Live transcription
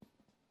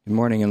Good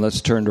morning, and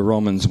let's turn to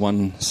Romans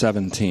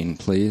 1:17,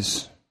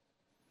 please.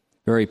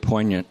 Very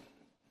poignant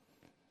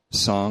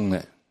song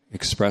that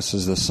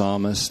expresses the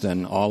psalmist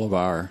and all of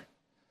our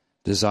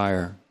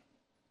desire.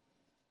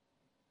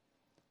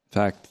 In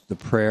fact, the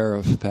prayer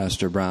of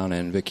Pastor Brown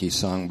and Vicky's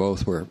song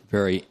both were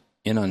very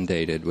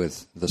inundated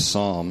with the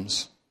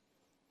Psalms,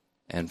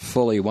 and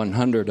fully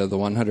 100 of the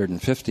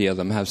 150 of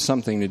them have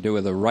something to do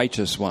with a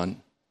righteous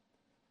one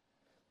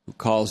who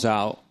calls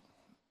out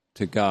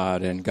to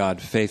God, and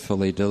God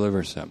faithfully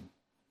delivers him.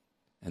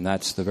 And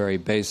that's the very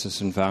basis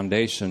and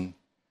foundation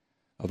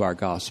of our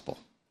gospel.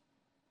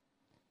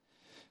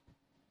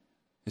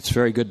 It's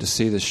very good to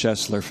see the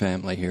Schessler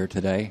family here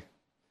today.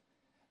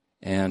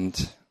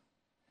 And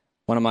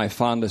one of my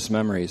fondest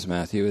memories,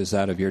 Matthew, is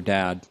that of your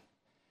dad.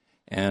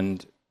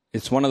 And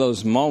it's one of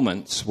those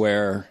moments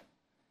where,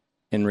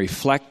 in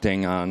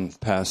reflecting on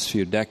past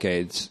few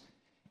decades,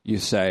 you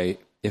say,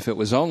 if it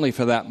was only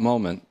for that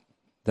moment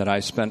that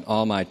I spent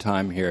all my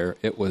time here,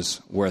 it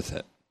was worth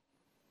it.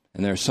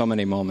 And there are so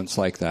many moments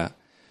like that.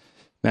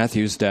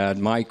 Matthew's dad,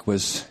 Mike,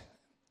 was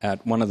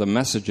at one of the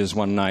messages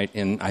one night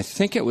I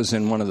think it was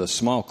in one of the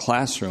small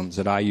classrooms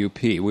at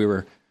IUP.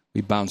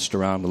 We bounced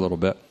around a little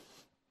bit.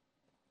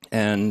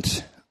 And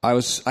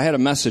I had a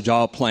message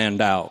all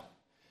planned out.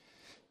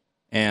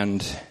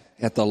 And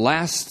at the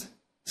last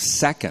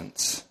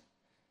seconds,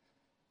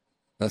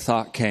 the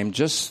thought came,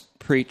 just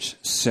preach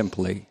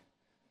simply,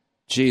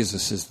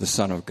 Jesus is the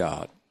Son of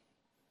God.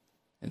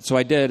 And so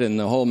I did, and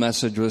the whole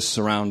message was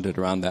surrounded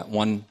around that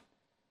one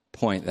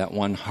point, that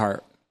one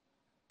heart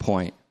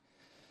point.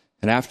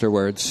 And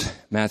afterwards,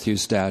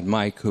 Matthew's dad,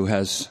 Mike, who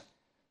has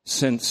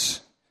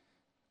since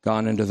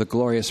gone into the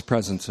glorious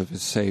presence of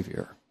his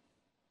Savior,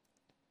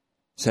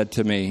 said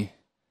to me,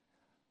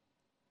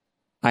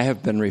 I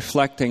have been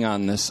reflecting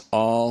on this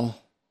all.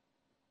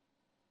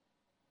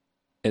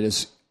 It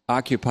has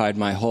occupied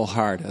my whole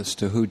heart as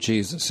to who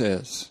Jesus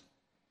is.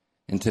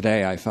 And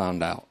today I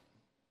found out.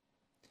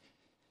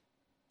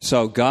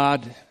 So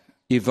God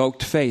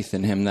evoked faith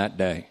in him that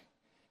day,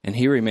 and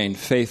he remained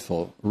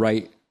faithful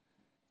right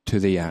to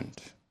the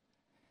end.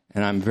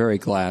 And I'm very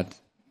glad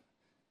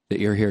that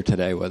you're here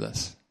today with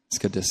us. It's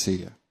good to see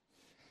you.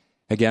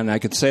 Again, I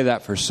could say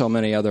that for so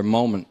many other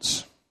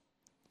moments,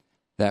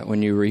 that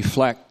when you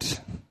reflect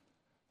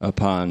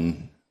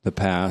upon the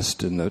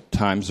past and the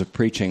times of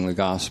preaching the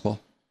gospel,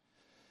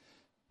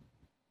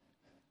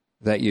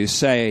 that you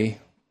say,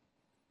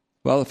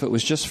 well, if it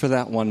was just for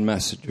that one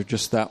message, or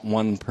just that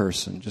one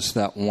person, just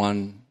that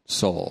one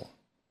soul,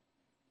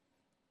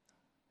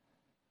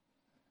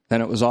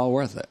 then it was all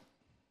worth it.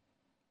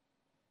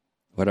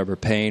 Whatever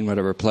pain,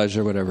 whatever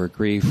pleasure, whatever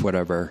grief,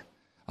 whatever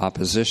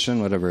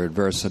opposition, whatever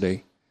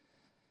adversity,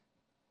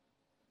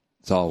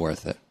 it's all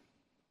worth it.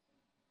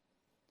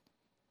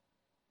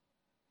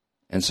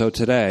 And so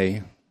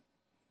today,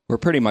 we're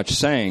pretty much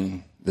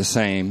saying the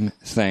same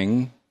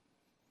thing,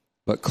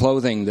 but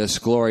clothing this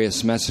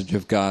glorious message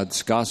of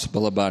God's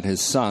gospel about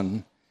his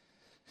Son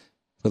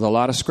with a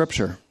lot of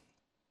scripture.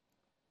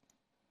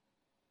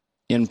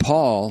 In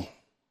Paul,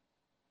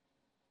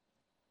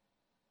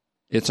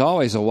 it's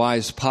always a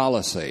wise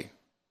policy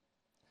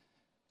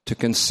to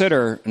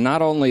consider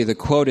not only the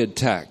quoted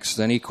text,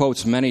 and he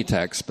quotes many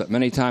texts, but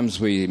many times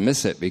we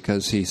miss it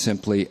because he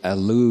simply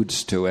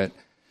alludes to it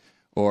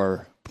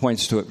or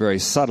points to it very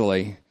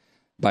subtly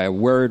by a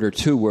word or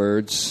two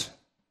words.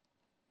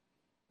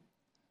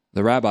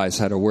 The rabbis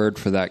had a word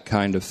for that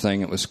kind of thing.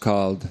 It was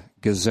called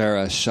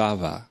gezerah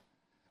shava,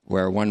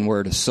 where one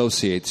word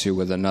associates you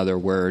with another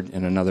word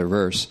in another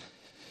verse.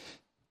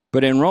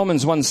 But in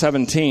Romans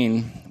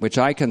 1:17, which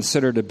I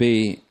consider to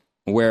be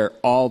where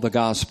all the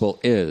gospel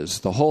is,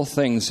 the whole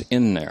thing's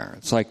in there.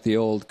 It's like the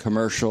old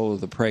commercial,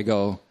 the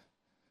Prego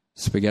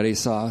spaghetti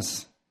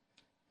sauce.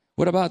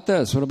 What about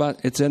this? What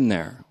about, it's in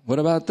there. What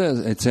about this?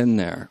 It's in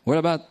there. What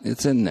about,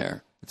 it's in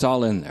there. It's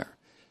all in there.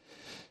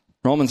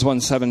 Romans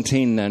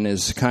 1:17 then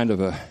is kind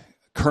of a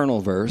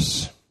kernel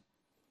verse,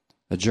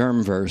 a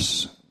germ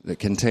verse that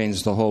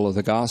contains the whole of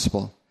the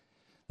gospel.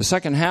 The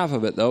second half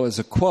of it, though, is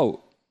a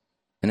quote,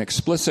 an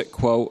explicit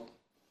quote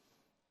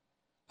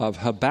of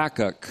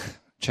Habakkuk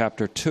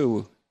chapter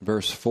 2,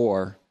 verse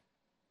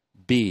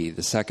 4b,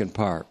 the second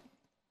part.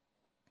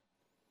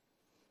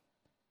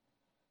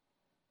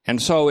 And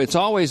so it's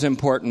always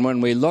important when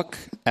we look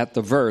at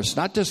the verse,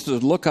 not just to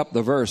look up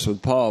the verse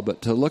with Paul,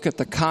 but to look at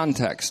the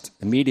context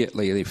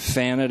immediately. They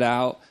fan it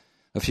out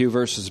a few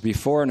verses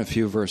before and a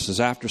few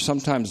verses after,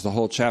 sometimes the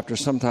whole chapter,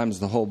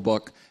 sometimes the whole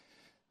book,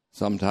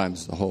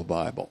 sometimes the whole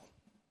Bible,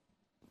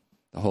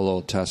 the whole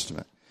Old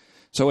Testament.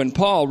 So in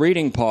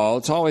reading Paul,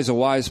 it's always a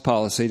wise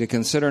policy to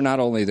consider not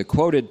only the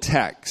quoted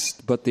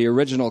text, but the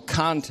original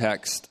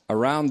context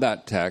around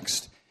that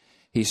text.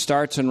 He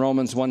starts in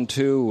Romans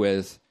 1:2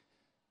 with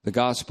the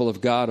gospel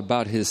of God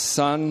about his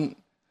Son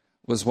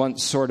was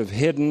once sort of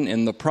hidden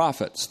in the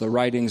prophets, the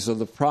writings of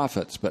the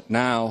prophets. But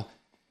now,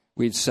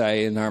 we'd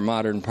say in our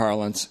modern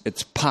parlance,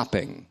 it's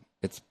popping.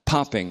 It's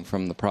popping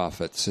from the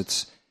prophets.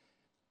 It's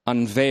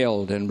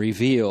unveiled and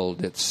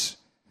revealed. It's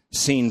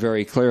seen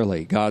very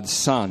clearly. God's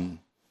Son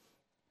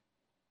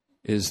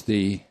is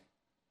the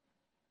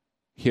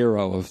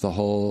hero of the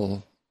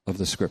whole of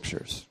the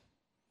Scriptures.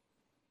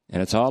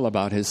 And it's all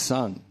about his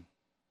Son.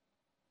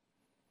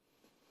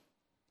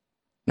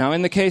 Now,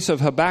 in the case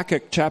of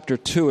Habakkuk chapter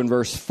 2 and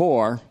verse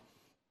 4,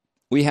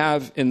 we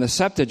have in the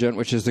Septuagint,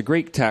 which is the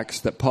Greek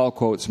text that Paul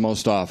quotes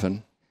most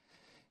often,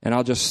 and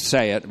I'll just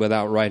say it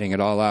without writing it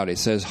all out. He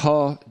says,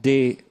 ho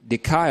de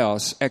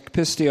dikaios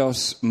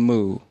ekpistios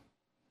mu.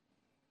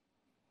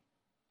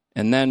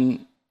 And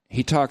then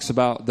he talks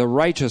about the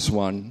righteous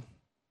one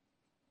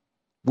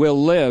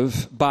will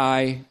live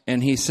by,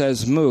 and he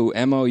says mu,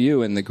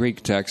 M-O-U in the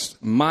Greek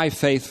text, my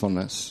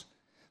faithfulness.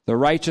 The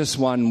righteous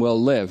one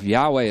will live.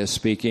 Yahweh is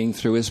speaking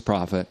through his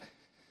prophet.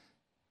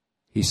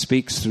 He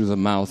speaks through the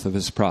mouth of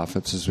his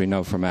prophets, as we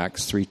know from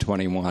Acts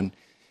 3:21.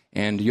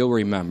 And you'll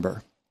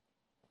remember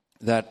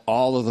that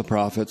all of the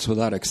prophets,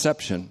 without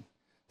exception,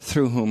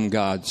 through whom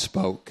God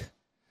spoke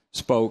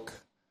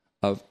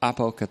of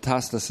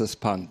apokatastasis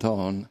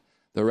panton,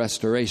 the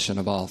restoration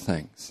of all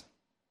things.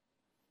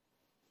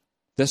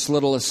 This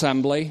little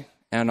assembly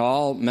and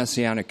all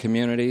messianic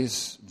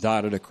communities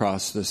dotted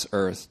across this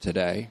earth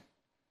today,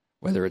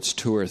 whether it's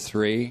 2 or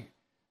 3,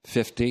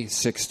 50,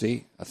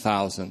 60,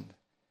 1,000,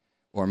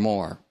 or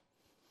more,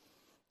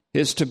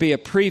 is to be a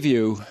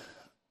preview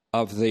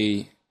of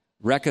the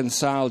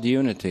reconciled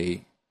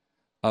unity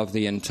of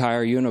the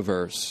entire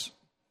universe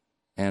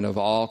and of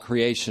all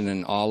creation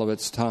in all of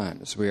its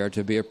times. We are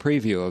to be a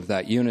preview of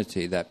that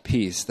unity, that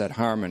peace, that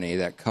harmony,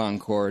 that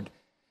concord,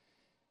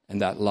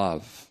 and that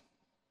love.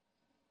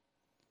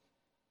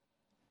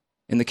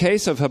 In the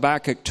case of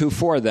Habakkuk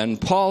 2:4, then,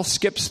 Paul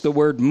skips the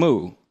word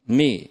mu,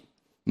 me,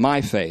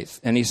 my faith,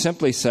 and he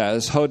simply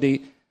says, ho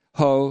de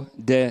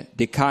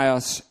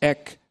dikaios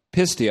ek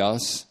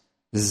pistios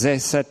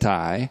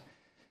zesetai,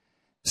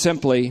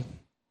 simply,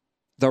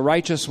 the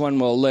righteous one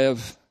will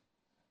live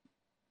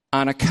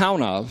on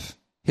account of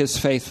his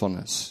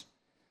faithfulness.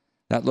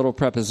 That little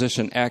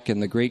preposition ek in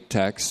the Greek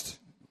text,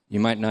 you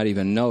might not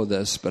even know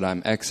this, but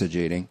I'm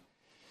exegeting.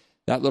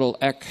 That little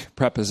ek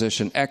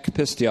preposition, ek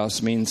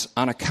pistios, means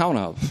on account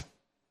of.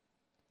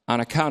 On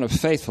account of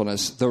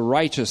faithfulness, the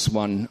righteous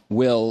one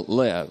will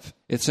live.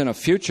 It's in a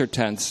future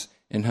tense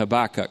in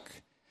Habakkuk,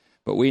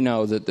 but we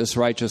know that this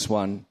righteous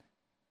one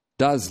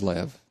does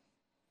live,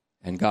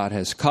 and God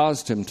has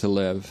caused him to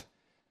live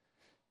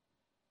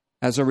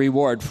as a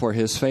reward for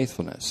his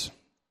faithfulness.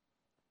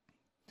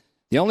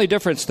 The only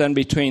difference then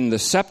between the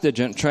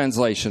Septuagint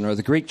translation, or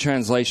the Greek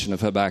translation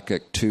of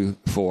Habakkuk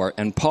 2:4,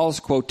 and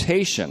Paul's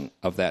quotation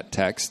of that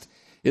text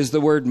is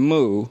the word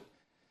mu,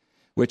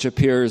 which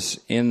appears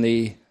in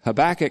the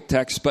Habakkuk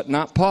text, but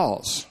not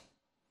Paul's.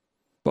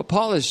 But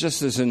Paul is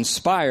just as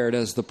inspired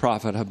as the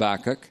prophet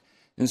Habakkuk,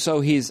 and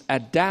so he's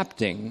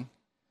adapting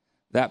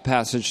that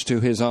passage to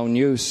his own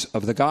use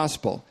of the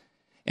gospel.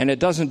 And it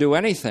doesn't do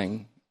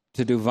anything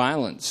to do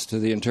violence to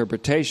the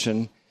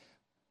interpretation.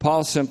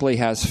 Paul simply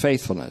has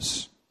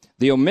faithfulness.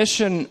 The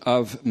omission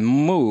of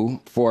mu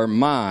for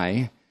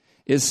my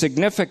is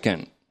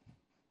significant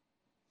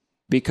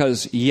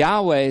because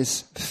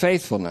Yahweh's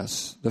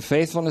faithfulness, the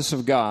faithfulness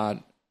of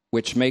God,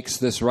 which makes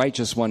this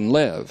righteous one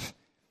live,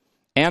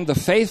 and the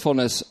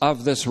faithfulness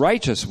of this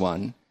righteous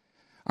one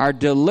are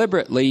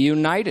deliberately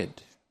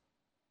united.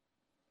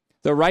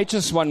 The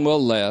righteous one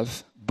will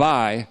live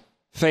by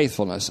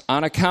faithfulness,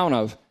 on account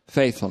of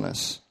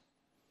faithfulness,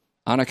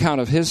 on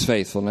account of his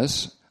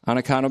faithfulness, on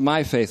account of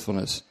my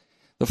faithfulness.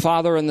 The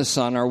Father and the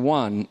Son are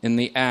one in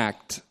the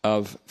act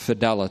of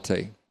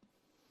fidelity.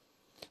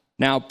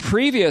 Now,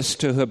 previous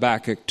to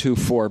Habakkuk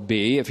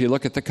 2:4b, if you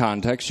look at the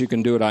context, you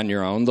can do it on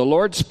your own, the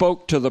Lord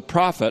spoke to the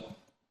prophet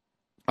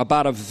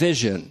about a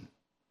vision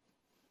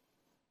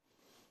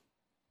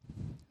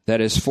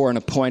that is for an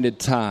appointed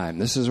time.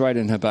 This is right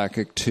in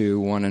Habakkuk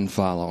 2:1 and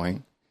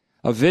following.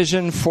 A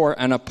vision for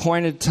an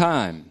appointed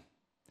time.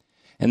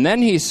 And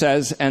then he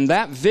says, and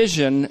that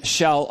vision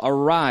shall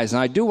arise.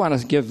 And I do want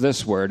to give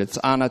this word. It's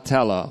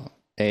anatello,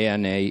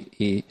 A-N-A-T-E-L-L-O,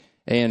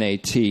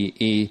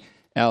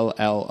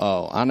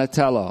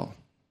 anatello.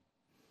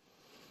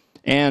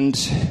 And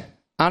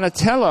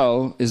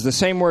anatello is the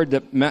same word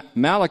that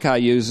Malachi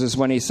uses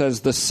when he says,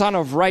 the Son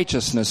of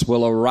Righteousness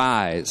will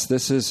arise.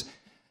 This is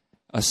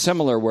a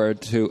similar word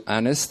to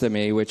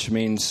anistemi, which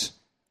means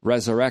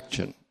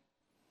resurrection.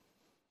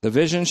 The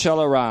vision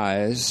shall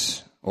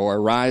arise, or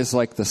arise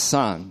like the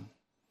sun,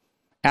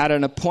 at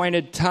an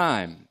appointed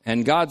time.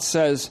 And God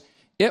says,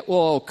 it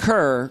will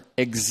occur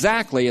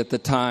exactly at the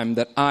time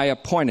that I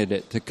appointed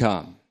it to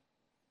come.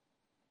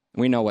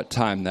 We know what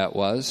time that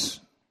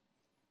was.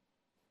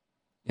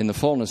 In the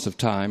fullness of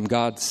time,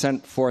 God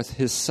sent forth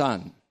his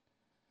Son,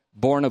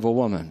 born of a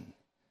woman,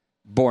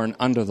 born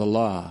under the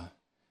law,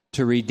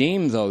 to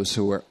redeem those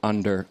who were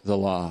under the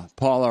law.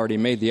 Paul already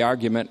made the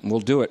argument, and we'll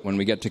do it when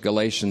we get to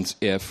Galatians,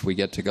 if we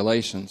get to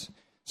Galatians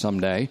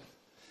someday,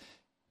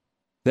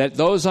 that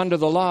those under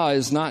the law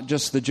is not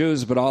just the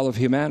Jews, but all of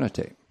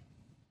humanity.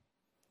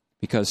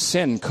 Because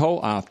sin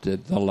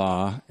co-opted the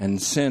law,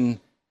 and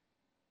sin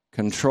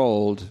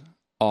controlled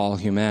all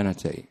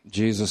humanity.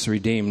 Jesus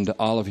redeemed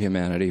all of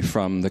humanity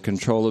from the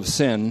control of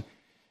sin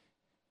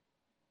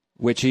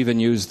which even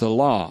used the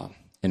law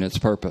in its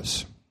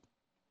purpose,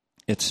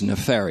 its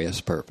nefarious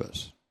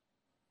purpose.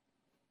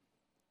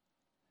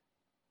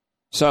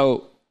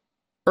 So,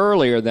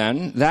 earlier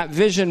then, that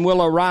vision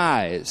will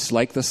arise,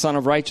 like the Son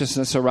of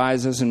Righteousness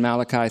arises in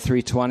Malachi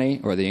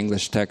 3:20, or the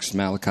English text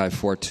Malachi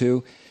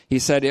 4:2. He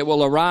said, it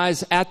will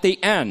arise at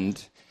the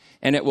end,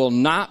 and it will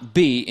not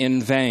be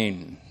in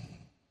vain.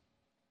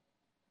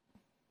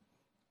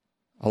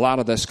 A lot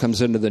of this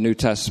comes into the New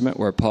Testament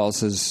where Paul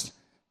says,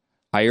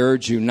 I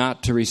urge you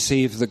not to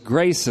receive the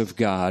grace of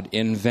God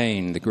in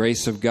vain, the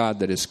grace of God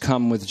that has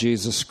come with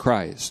Jesus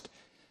Christ.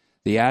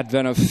 The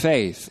advent of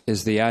faith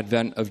is the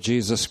advent of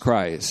Jesus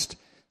Christ.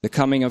 The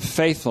coming of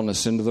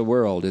faithfulness into the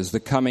world is the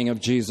coming of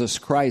Jesus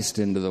Christ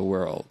into the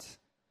world.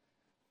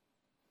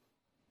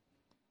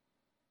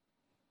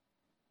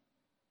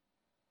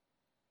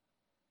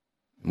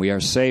 We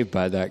are saved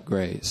by that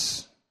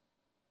grace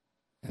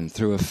and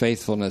through a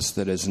faithfulness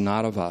that is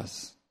not of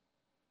us.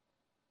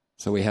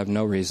 So we have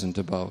no reason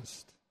to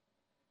boast.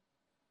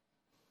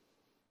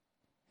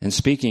 And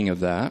speaking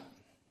of that,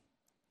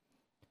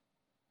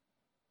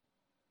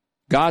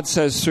 God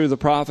says through the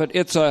prophet,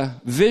 it's a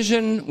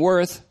vision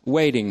worth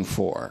waiting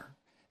for.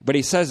 But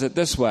he says it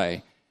this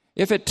way,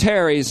 if it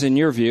tarries in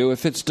your view,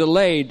 if it's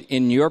delayed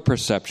in your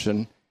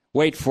perception,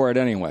 wait for it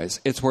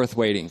anyways. It's worth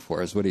waiting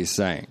for, is what he's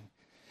saying.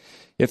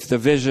 If the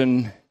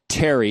vision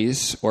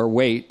tarries or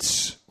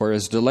waits or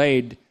is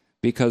delayed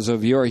because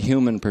of your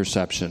human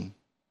perception,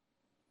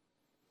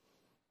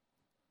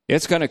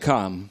 it's going to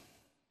come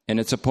in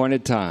its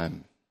appointed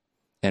time.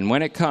 And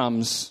when it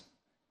comes,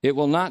 it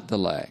will not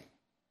delay.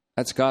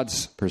 That's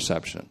God's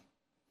perception.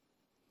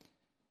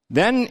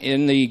 Then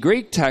in the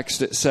Greek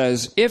text it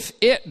says, if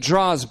it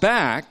draws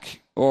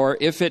back, or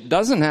if it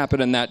doesn't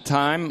happen in that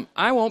time,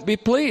 I won't be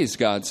pleased,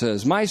 God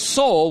says. My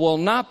soul will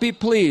not be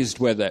pleased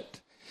with it.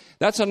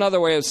 That's another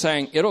way of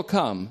saying it'll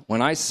come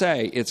when I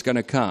say it's going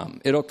to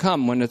come. It'll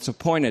come when it's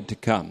appointed to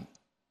come.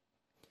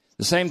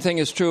 The same thing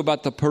is true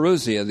about the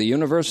parousia, the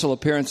universal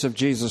appearance of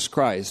Jesus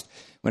Christ,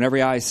 when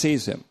every eye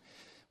sees him,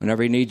 when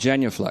every knee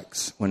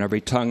genuflects, when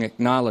every tongue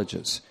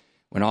acknowledges,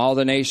 when all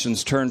the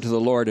nations turn to the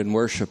Lord and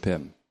worship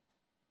him,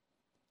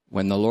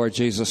 when the Lord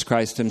Jesus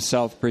Christ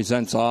himself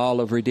presents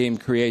all of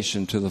redeemed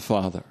creation to the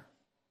Father,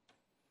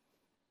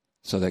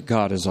 so that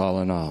God is all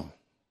in all.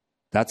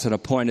 That's an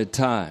appointed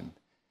time.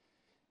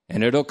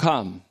 And it'll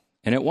come,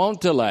 and it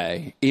won't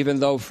delay, even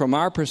though from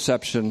our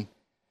perception,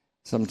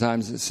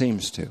 sometimes it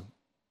seems to.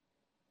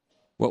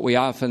 What we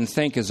often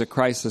think is a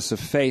crisis of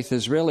faith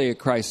is really a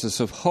crisis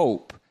of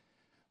hope,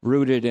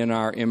 rooted in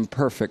our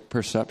imperfect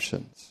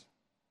perceptions.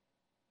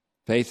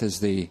 Faith is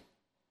the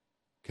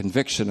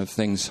conviction of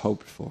things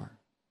hoped for.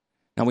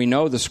 Now, we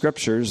know the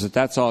scriptures that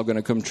that's all going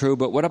to come true,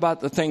 but what about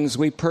the things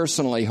we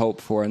personally hope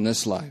for in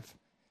this life?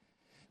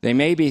 They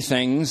may be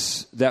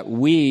things that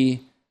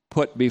we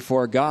put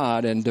before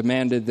God and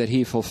demanded that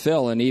he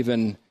fulfill, and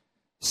even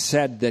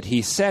said that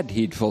he said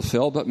he'd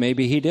fulfill, but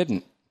maybe he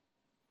didn't.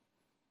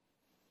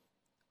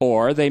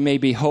 Or they may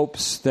be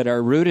hopes that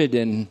are rooted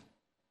in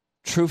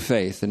true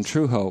faith and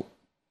true hope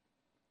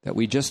that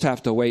we just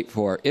have to wait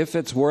for. If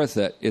it's worth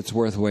it, it's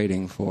worth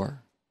waiting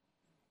for.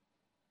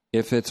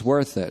 If it's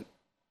worth it,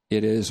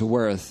 it is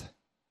worth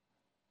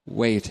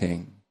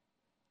waiting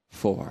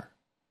for.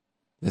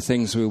 The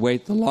things we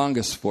wait the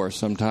longest for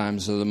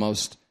sometimes are the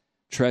most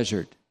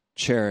treasured,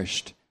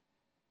 cherished,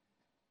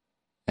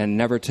 and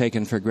never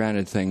taken for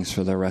granted things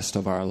for the rest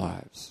of our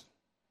lives.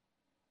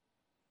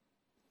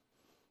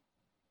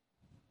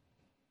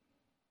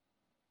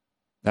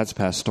 That's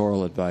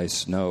pastoral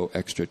advice, no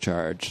extra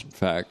charge. In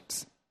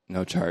fact,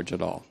 no charge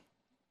at all.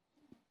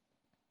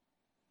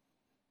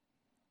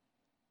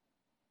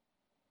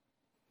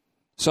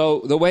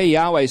 So the way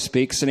Yahweh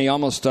speaks, and he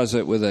almost does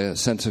it with a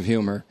sense of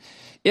humor,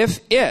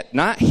 if it,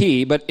 not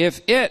he, but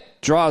if it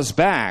draws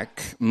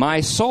back,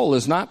 my soul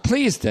is not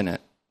pleased in it.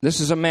 This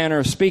is a manner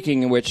of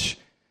speaking in which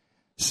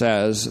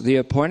says, the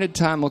appointed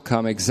time will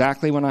come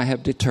exactly when I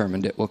have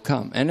determined it will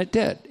come. And it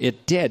did.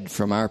 It did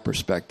from our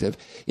perspective.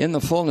 In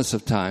the fullness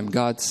of time,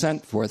 God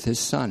sent forth his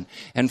Son.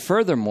 And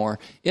furthermore,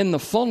 in the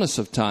fullness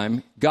of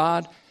time,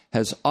 God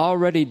has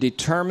already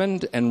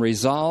determined and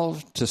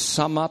resolved to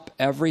sum up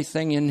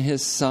everything in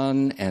his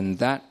Son, and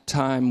that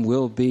time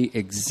will be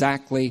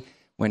exactly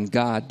when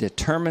God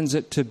determines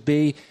it to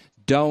be.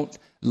 Don't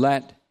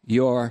let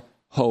your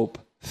hope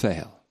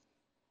fail.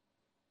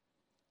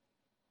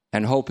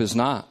 And hope is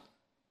not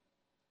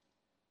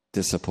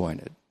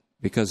disappointed,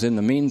 because in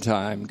the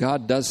meantime,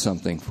 God does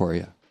something for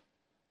you.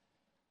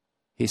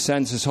 He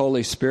sends his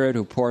Holy Spirit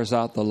who pours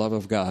out the love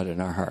of God in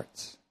our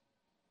hearts.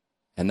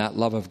 And that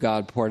love of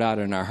God poured out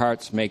in our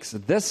hearts makes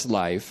this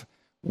life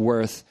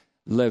worth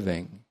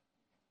living,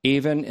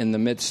 even in the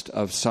midst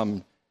of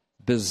some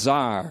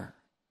bizarre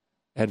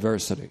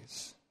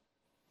adversities.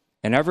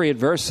 And every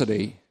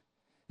adversity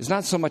is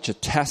not so much a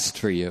test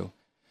for you,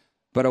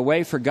 but a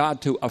way for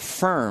God to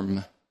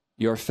affirm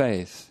your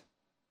faith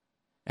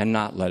and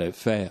not let it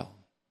fail.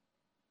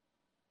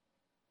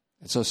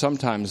 And so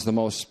sometimes the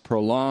most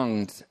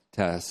prolonged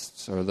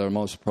tests or the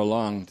most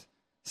prolonged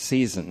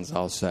seasons,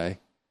 I'll say,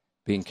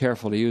 being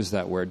careful to use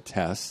that word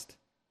test,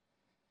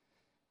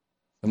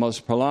 the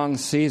most prolonged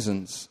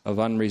seasons of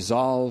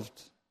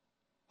unresolved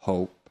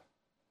hope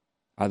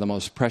are the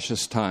most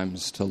precious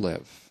times to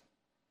live.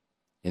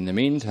 In the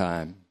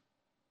meantime,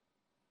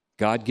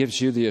 God gives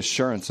you the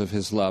assurance of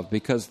his love,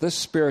 because this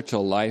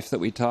spiritual life that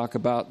we talk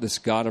about, this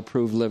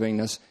God-approved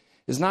livingness,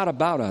 is not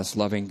about us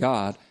loving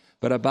God,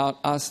 but about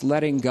us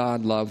letting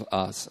God love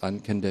us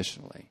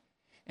unconditionally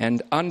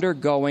and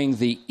undergoing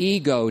the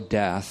ego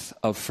death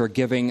of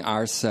forgiving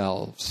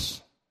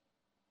ourselves.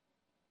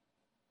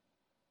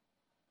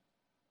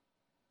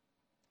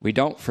 We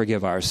don't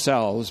forgive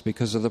ourselves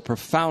because of the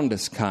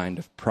profoundest kind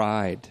of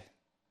pride.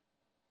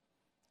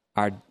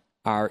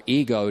 Our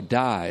ego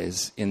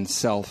dies in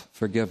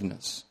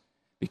self-forgiveness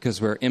because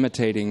we're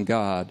imitating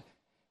God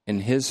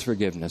in his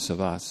forgiveness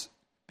of us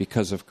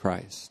because of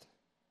Christ.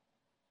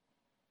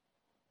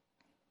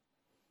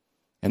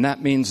 And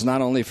that means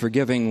not only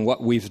forgiving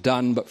what we've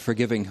done, but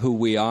forgiving who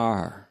we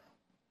are.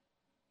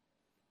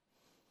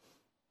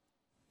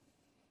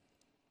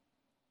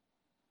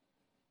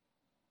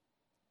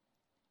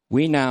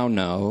 We now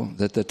know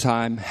that the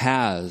time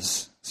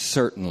has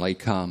certainly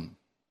come.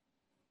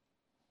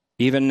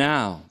 Even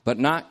now, but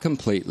not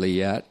completely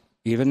yet.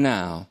 Even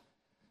now,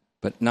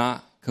 but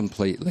not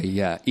completely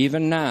yet.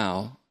 Even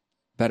now,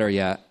 better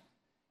yet,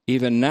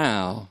 even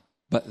now,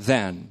 but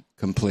then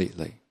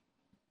completely.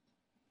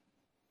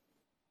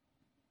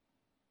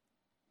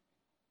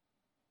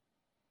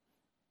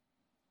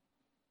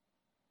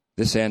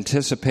 This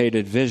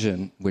anticipated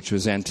vision, which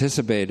was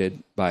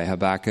anticipated by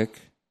Habakkuk,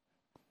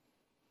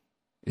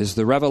 is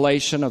the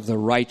revelation of the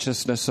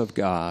righteousness of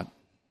God,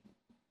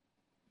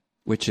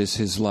 which is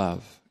his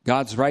love.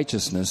 God's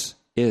righteousness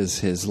is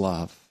his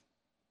love.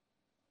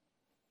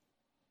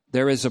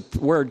 There is a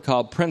word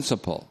called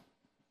principle,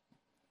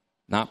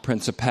 not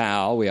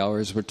principal. We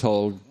always were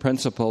told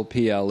principle,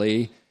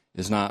 P-L-E,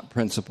 is not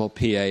principle,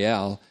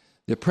 P-A-L.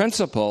 The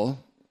principal,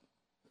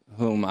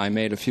 whom I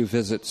made a few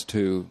visits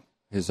to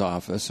his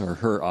office, or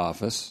her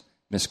office,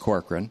 Miss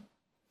Corcoran,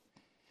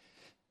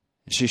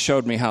 she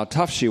showed me how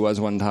tough she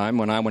was one time.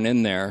 When I went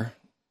in there,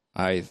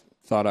 I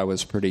thought I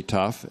was pretty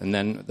tough. And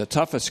then the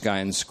toughest guy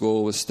in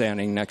school was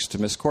standing next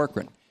to Miss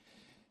Corcoran,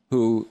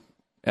 who,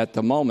 at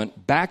the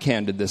moment,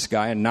 backhanded this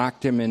guy and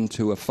knocked him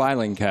into a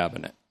filing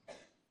cabinet.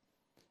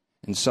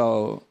 And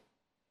so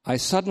I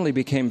suddenly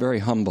became very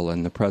humble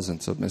in the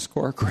presence of Miss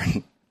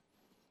Corcoran.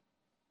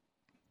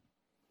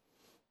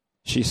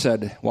 She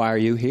said, "Why are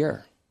you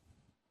here?"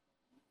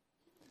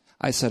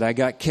 I said, "I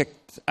got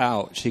kicked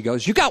out." She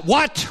goes, "You got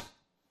what?"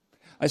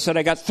 I said,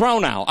 "I got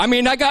thrown out.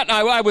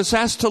 I was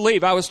asked to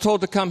leave. I was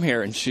told to come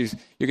here." And you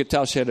could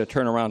tell she had to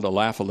turn around to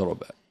laugh a little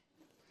bit.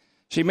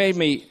 She made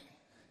me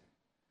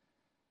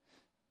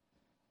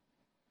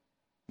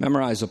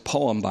memorize a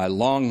poem by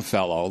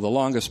Longfellow, the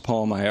longest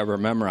poem I ever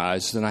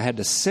memorized, and I had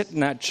to sit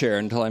in that chair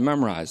until I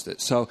memorized it.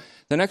 So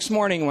the next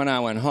morning when I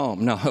went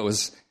home, no, it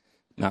was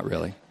not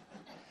really.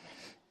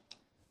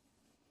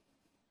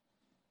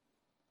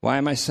 Why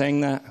am I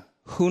saying that?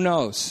 Who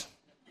knows?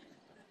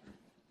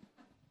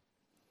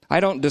 I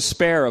don't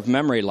despair of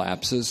memory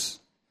lapses.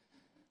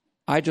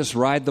 I just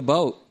ride the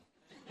boat.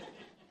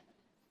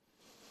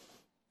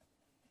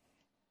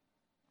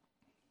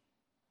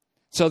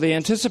 So the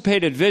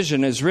anticipated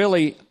vision is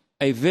really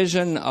a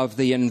vision of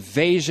the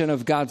invasion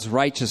of God's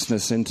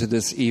righteousness into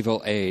this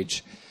evil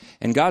age.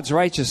 And God's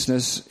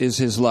righteousness is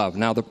his love.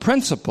 Now the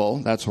principle,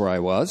 that's where I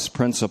was,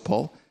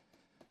 principle.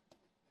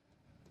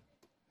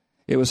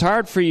 It was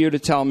hard for you to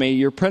tell me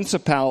your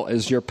principal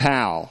is your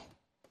pal.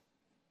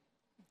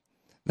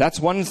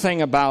 That's one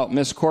thing about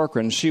Miss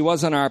Corcoran. She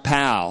wasn't our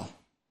pal.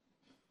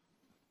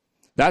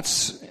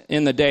 That's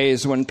in the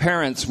days when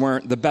parents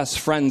weren't the best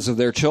friends of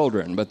their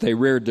children, but they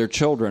reared their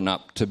children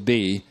up to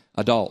be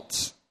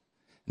adults.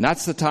 And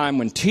that's the time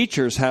when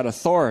teachers had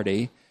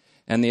authority,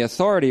 and the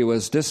authority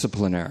was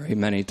disciplinary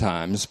many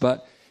times,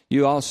 but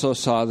you also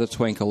saw the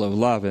twinkle of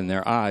love in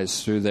their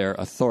eyes through their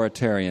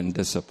authoritarian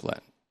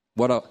discipline.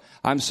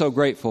 I'm so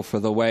grateful for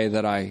the way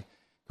that I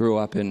grew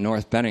up in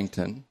North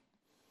Bennington.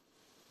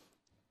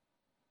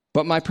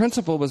 But my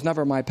principal was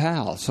never my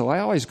pal, so I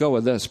always go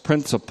with this,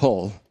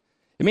 principle.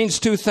 It means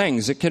two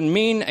things. It can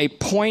mean a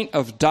point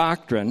of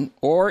doctrine,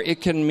 or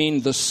it can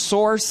mean the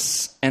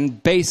source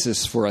and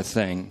basis for a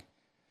thing.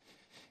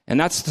 And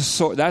that's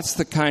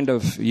the kind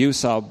of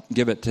use I'll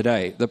give it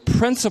today. The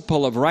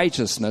principle of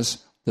righteousness,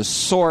 the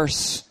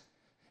source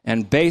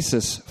and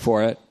basis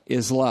for it,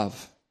 is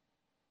love.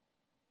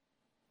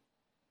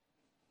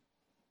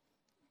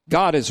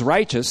 God is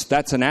righteous,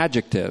 that's an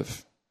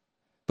adjective.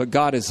 But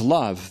God is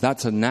love,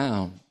 that's a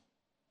noun.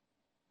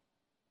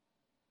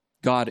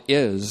 God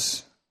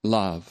is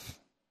love.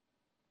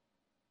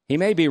 He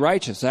may be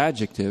righteous,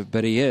 adjective,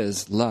 but he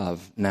is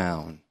love,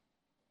 noun.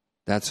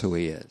 That's who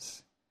he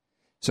is.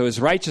 So his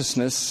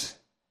righteousness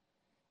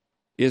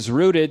is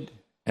rooted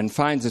and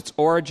finds its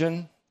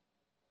origin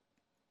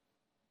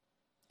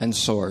and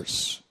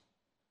source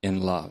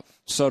in love.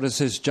 So does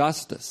his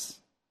justice.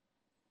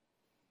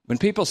 When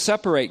people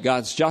separate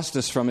God's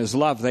justice from his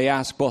love, they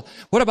ask, well,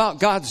 what about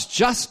God's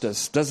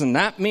justice? Doesn't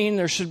that mean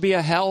there should be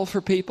a hell for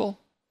people?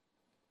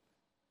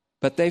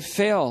 But they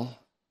fail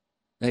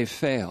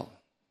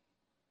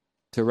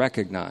to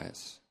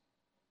recognize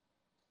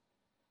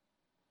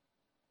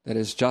that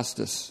his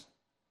justice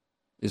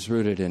is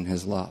rooted in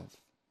his love.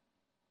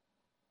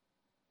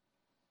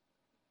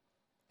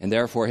 And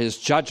therefore his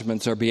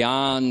judgments are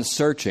beyond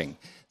searching.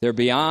 They're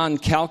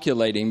beyond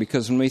calculating,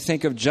 because when we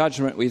think of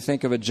judgment, we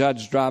think of a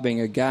judge dropping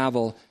a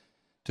gavel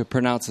to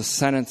pronounce a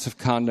sentence of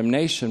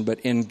condemnation. But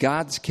in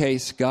God's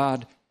case,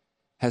 God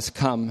has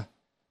come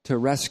to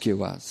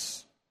rescue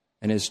us.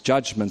 And his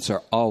judgments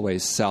are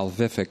always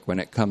salvific when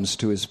it comes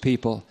to his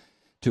people,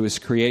 to his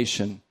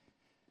creation,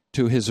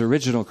 to his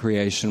original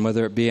creation,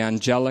 whether it be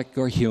angelic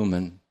or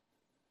human,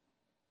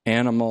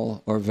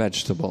 animal or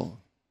vegetable,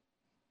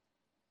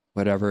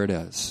 whatever it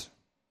is.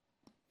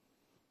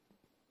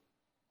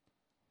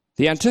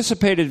 The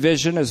anticipated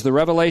vision is the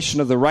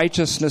revelation of the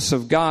righteousness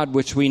of God,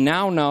 which we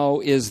now know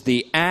is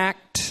the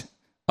act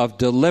of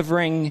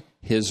delivering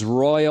his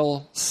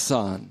royal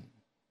Son,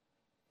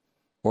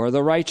 or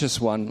the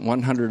righteous one.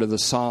 100 of the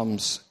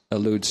Psalms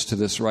alludes to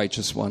this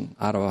righteous one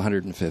out of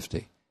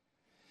 150.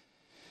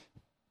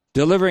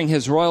 Delivering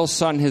his royal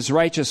Son, his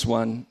righteous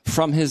one,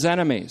 from his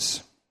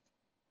enemies.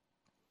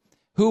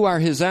 Who are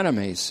his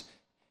enemies?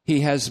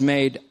 He has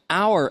made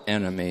our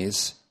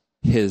enemies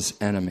his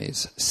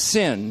enemies.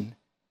 Sin,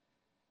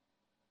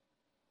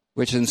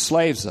 which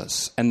enslaves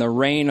us, and the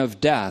reign of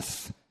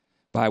death,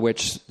 by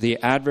which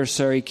the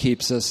adversary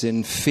keeps us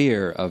in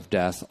fear of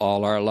death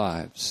all our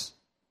lives.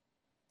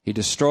 He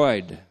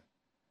destroyed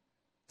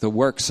the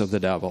works of the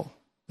devil.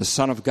 The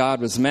Son of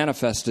God was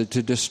manifested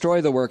to destroy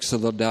the works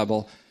of the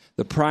devil.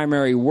 The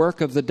primary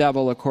work of the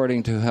devil,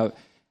 according to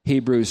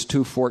Hebrews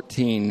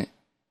 2:14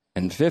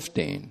 and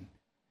 15,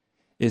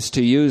 is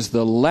to use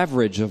the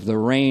leverage of the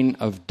reign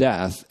of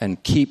death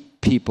and keep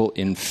people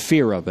in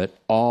fear of it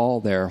all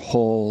their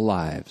whole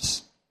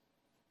lives.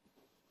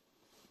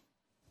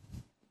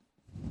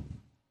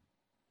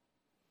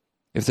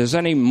 If there's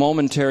any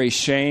momentary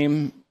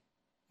shame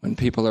when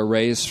people are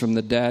raised from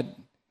the dead,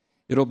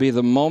 it'll be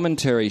the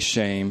momentary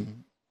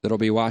shame that'll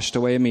be washed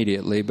away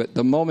immediately, but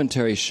the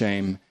momentary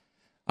shame,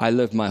 I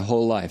lived my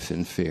whole life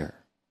in fear.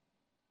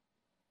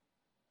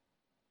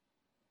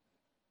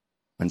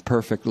 When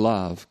perfect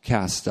love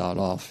casts out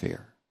all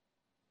fear,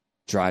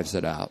 drives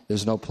it out.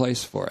 There's no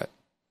place for it.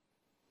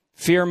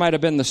 Fear might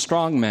have been the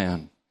strong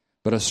man,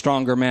 but a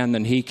stronger man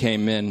than he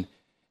came in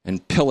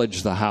and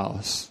pillaged the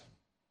house.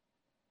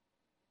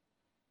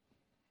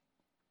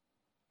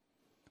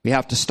 We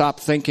have to stop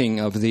thinking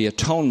of the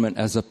atonement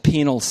as a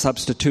penal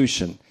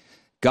substitution.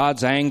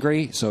 God's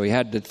angry, so he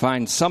had to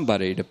find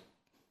somebody to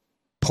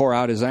pour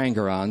out his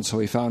anger on, so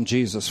he found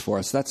Jesus for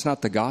us. That's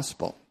not the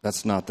gospel.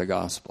 That's not the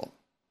gospel.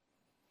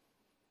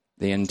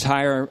 The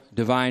entire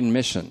divine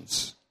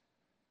missions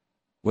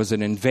was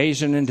an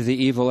invasion into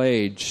the evil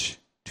age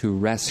to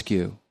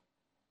rescue.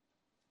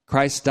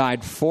 Christ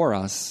died for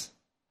us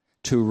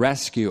to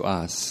rescue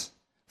us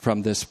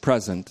from this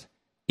present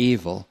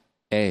evil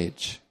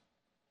age,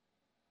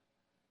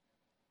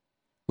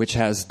 which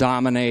has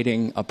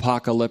dominating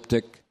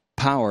apocalyptic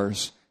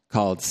powers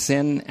called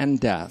sin and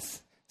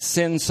death.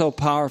 Sin so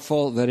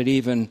powerful that it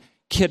even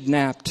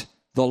kidnapped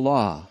the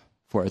law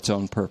for its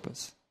own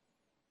purpose.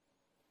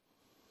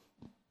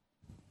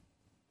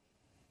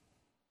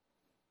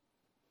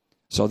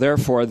 So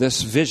therefore,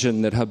 this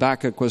vision that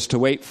Habakkuk was to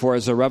wait for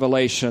is a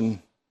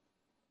revelation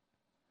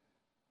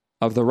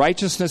of the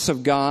righteousness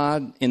of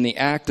God in the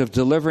act of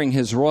delivering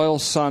his royal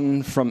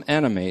Son from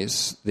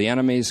enemies, the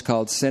enemies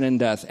called sin and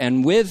death,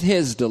 and with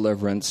his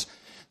deliverance,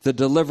 the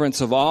deliverance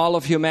of all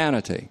of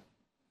humanity.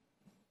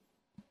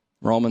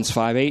 Romans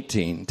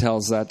 5:18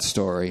 tells that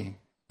story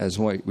as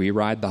we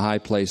ride the high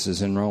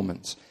places in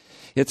Romans.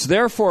 It's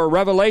therefore a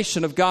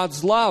revelation of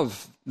God's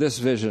love, this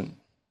vision,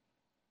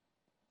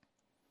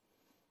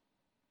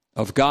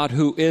 of God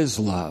who is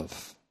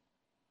love.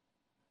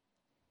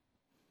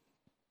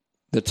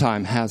 The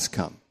time has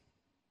come.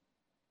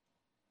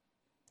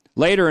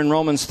 Later in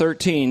Romans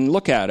 13,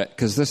 look at it,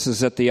 because this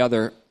is at the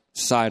other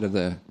side of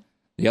the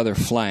other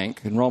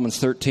flank. In Romans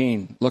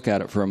 13, look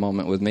at it for a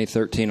moment with me,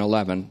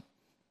 13:11.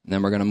 And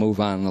then we're going to move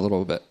on a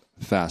little bit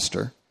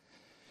faster.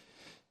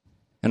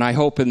 And I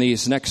hope in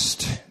these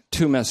next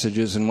two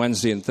messages, on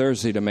Wednesday and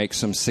Thursday, to make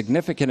some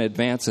significant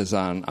advances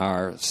on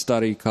our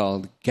study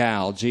called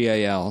GAL,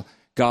 G-A-L,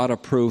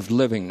 God-approved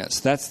livingness.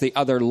 That's the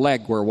other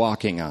leg we're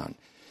walking on.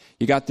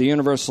 You got the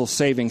universal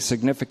saving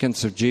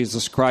significance of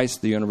Jesus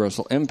Christ, the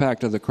universal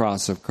impact of the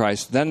cross of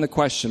Christ. Then the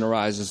question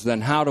arises,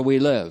 then how do we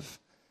live?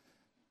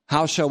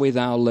 How shall we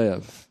now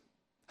live?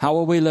 How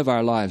will we live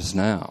our lives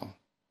now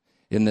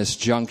in this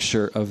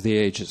juncture of the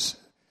ages?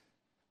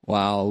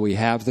 While we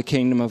have the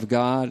kingdom of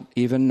God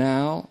even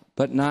now,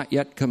 but not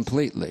yet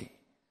completely.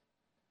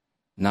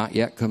 Not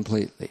yet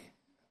completely.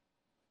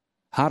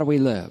 How do we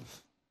live?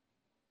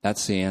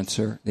 That's the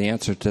answer. The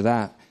answer to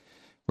that,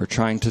 we're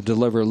trying to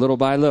deliver little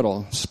by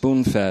little,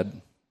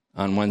 spoon-fed,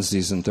 on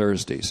Wednesdays and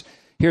Thursdays.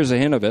 Here's a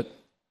hint of it.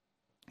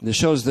 This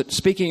shows that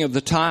speaking of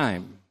the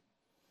time,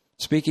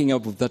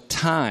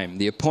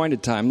 the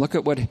appointed time, look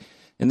at what,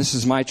 and this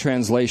is my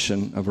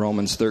translation of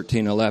Romans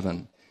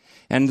 13:11.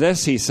 And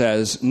this, he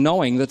says,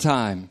 knowing the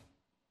time.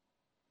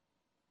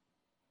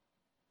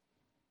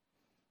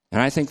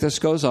 And I think this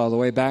goes all the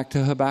way back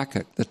to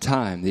Habakkuk, the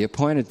time, the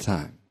appointed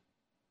time.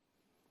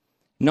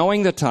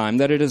 Knowing the time,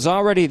 that it is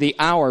already the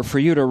hour for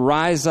you to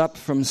rise up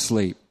from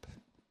sleep.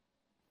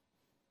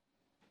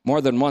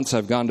 More than once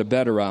I've gone to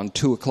bed around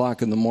 2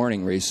 o'clock in the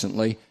morning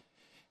recently,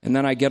 and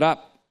then I get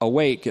up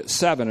awake at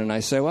 7 and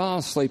I say, well,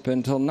 I'll sleep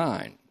until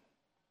 9.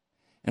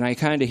 And I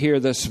kind of hear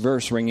this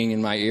verse ringing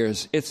in my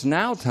ears. It's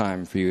now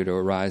time for you to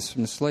arise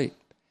from sleep.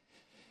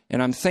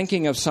 And I'm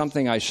thinking of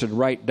something I should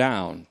write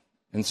down.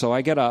 And so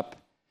I get up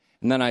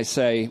and then I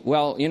say,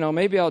 well,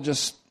 maybe I'll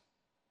just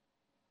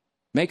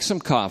make some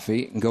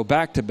coffee and go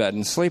back to bed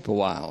and sleep a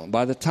while. And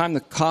by the time the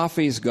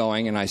coffee's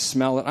going and I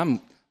smell it, I'm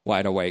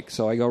wide awake.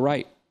 So I go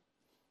right.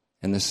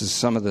 And this is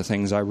some of the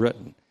things I've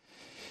written.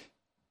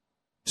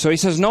 So he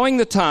says, knowing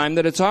the time,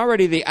 that it's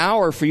already the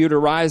hour for you to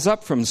rise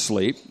up from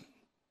sleep,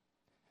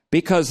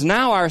 because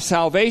now our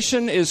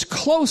salvation is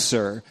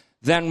closer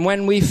than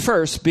when we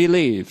first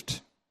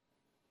believed.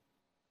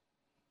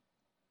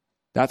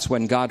 That's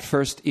when God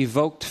first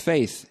evoked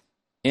faith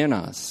in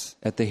us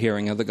at the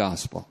hearing of the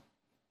gospel.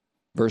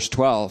 Verse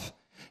 12,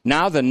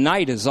 now the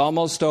night is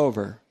almost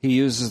over. He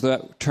uses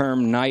the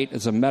term night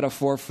as a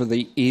metaphor for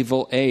the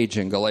evil age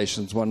in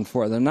Galatians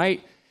 1:4. The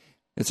night,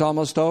 it's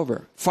almost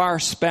over. Far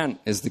spent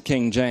is the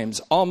King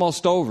James.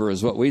 Almost over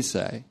is what we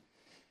say.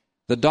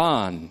 The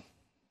dawn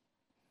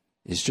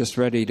is just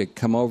ready to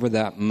come over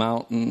that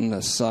mountain.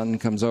 The sun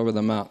comes over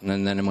the mountain,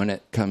 and then when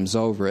it comes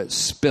over, it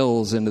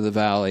spills into the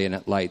valley and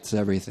it lights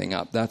everything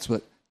up. That's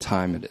what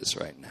time it is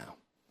right now.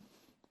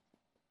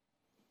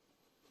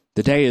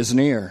 The day is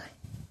near.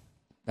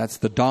 That's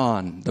the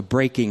dawn, the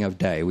breaking of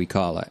day, we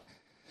call it.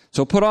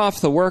 So put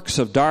off the works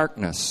of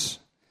darkness.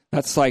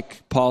 That's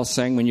like Paul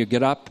saying when you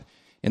get up,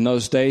 in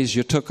those days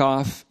you took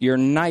off your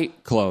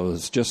night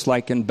clothes, just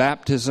like in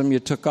baptism you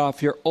took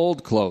off your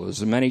old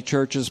clothes. And many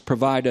churches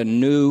provide a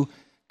new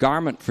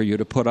garment for you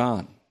to put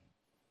on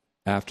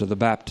after the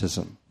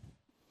baptism.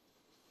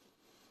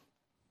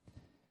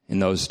 In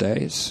those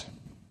days.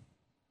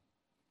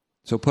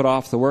 So put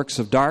off the works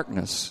of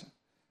darkness,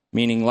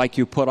 meaning like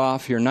you put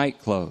off your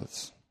night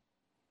clothes.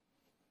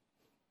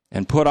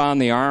 And put on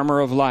the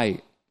armor of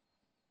light.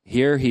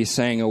 Here he's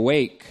saying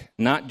awake,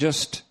 not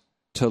just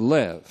to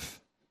live,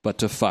 but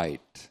to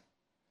fight.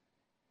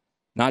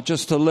 Not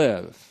just to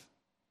live.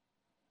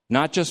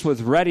 Not just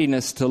with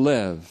readiness to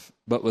live,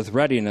 but with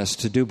readiness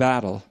to do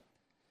battle.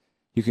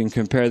 You can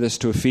compare this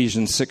to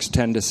Ephesians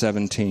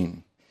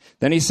 6:10-17.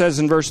 Then he says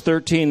in verse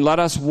 13, let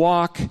us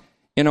walk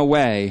in a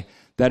way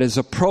that is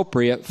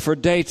appropriate for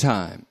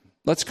daytime.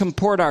 Let's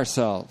comport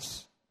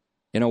ourselves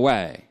in a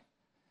way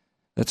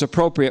that's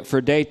appropriate for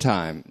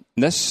daytime.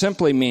 This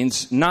simply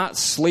means not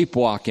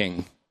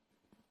sleepwalking.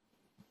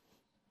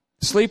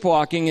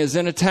 Sleepwalking is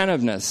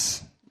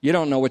inattentiveness. You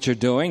don't know what you're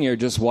doing. You're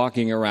just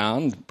walking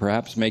around,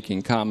 perhaps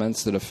making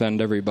comments that offend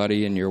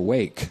everybody in your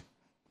wake.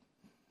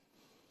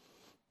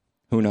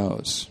 Who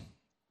knows?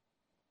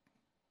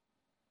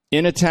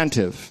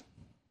 Inattentive.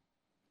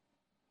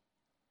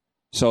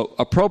 So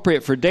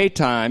appropriate for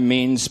daytime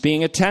means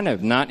being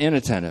attentive, not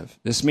inattentive.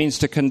 This means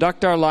to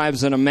conduct our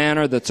lives in a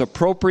manner that's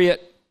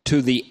appropriate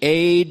to the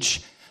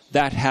age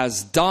that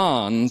has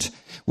dawned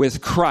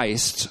with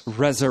Christ's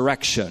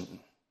resurrection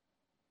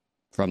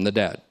from the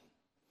dead.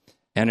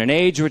 And an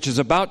age which is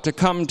about to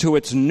come to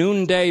its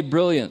noonday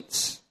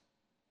brilliance.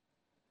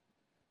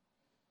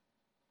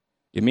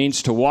 It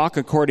means to walk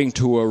according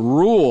to a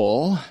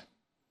rule,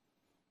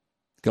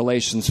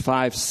 Galatians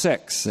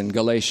 5:6 and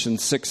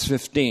Galatians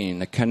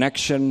 6:15, a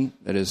connection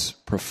that is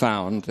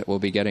profound that we'll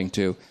be getting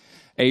to.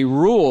 A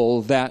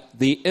rule that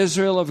the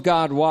Israel of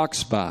God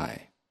walks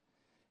by.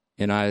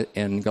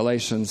 In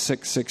Galatians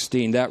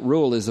 6:16, that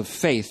rule is a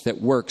faith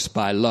that works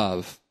by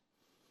love.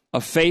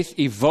 A faith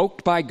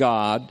evoked by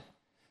God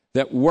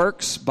that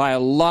works by a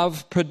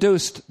love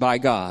produced by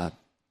God.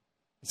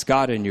 It's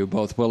God in you,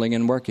 both willing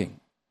and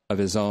working, of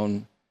his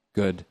own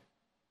good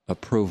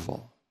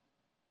approval.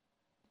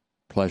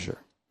 Pleasure.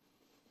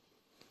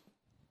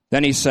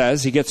 Then he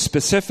says, he gets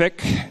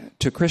specific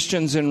to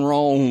Christians in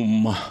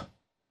Rome,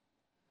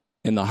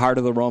 in the heart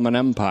of the Roman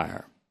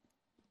Empire.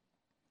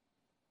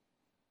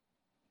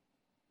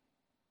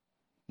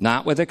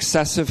 Not with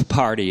excessive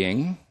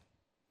partying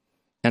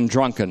and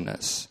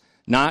drunkenness.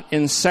 Not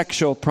in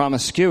sexual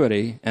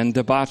promiscuity and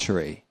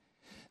debauchery.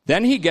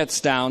 Then he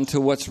gets down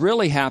to what's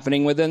really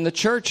happening within the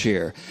church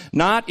here.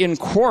 Not in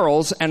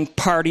quarrels and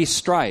party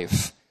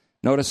strife.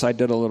 Notice I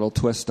did a little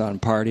twist on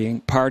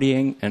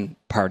partying and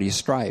party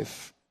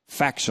strife.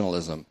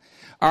 Factionalism.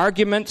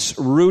 Arguments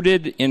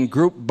rooted in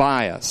group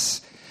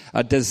bias.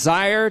 A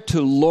desire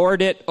to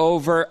lord it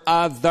over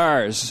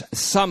others.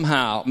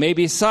 Somehow,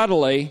 maybe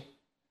subtly.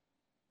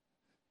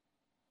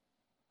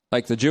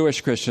 Like the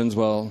Jewish Christians,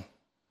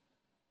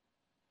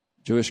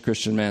 Jewish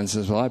Christian man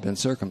says, well, I've been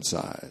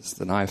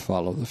circumcised, and I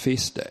follow the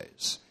feast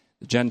days.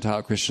 The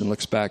Gentile Christian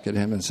looks back at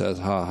him and says,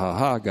 ha, ha,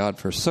 ha, God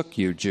forsook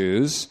you,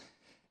 Jews,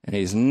 and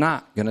he's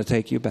not going to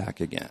take you back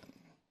again.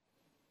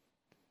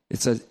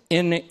 It's an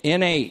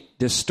innate,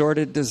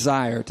 distorted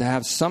desire to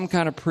have some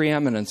kind of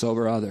preeminence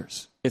over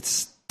others.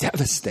 It's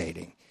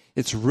devastating.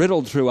 It's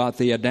riddled throughout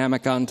the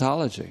Adamic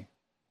ontology.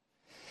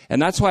 And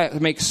that's why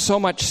it makes so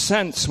much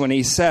sense when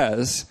he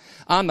says,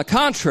 on the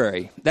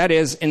contrary, that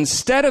is,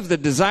 instead of the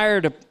desire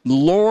to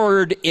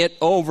lord it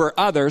over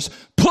others,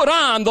 put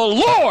on the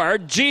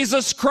Lord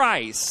Jesus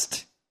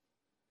Christ.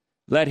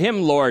 Let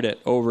him lord it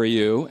over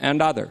you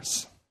and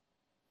others,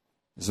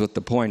 is what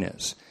the point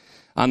is.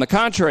 On the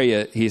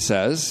contrary, he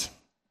says,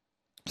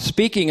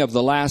 speaking of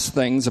the last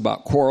things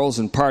about quarrels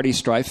and party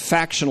strife,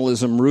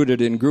 factionalism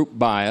rooted in group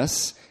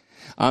bias,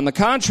 on the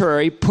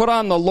contrary, put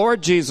on the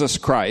Lord Jesus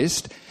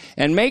Christ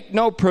and make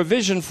no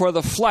provision for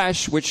the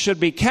flesh, which should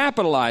be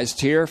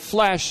capitalized here.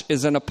 Flesh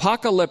is an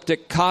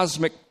apocalyptic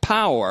cosmic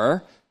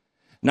power,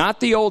 not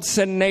the old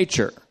sin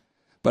nature,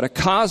 but a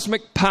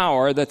cosmic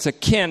power that's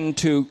akin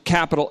to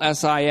capital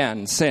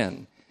S-I-N,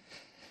 sin.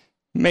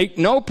 Make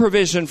no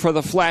provision for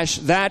the flesh,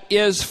 that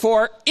is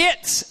for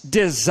its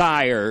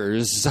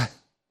desires.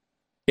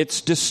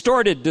 Its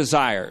distorted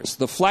desires.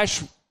 The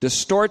flesh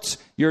distorts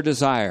your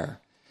desire.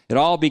 It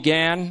all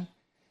began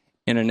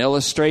in an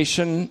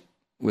illustration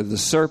with the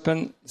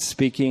serpent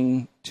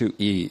speaking to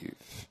Eve.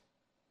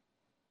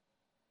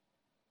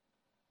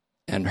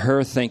 And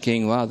her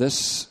thinking, wow,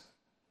 this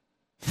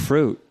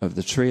fruit of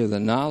the tree of the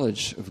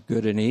knowledge of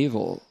good and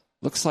evil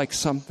looks like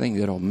something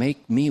that'll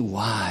make me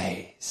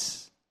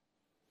wise.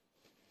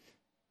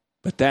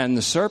 But then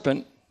the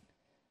serpent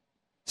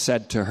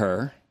said to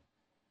her,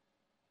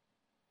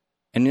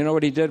 and you know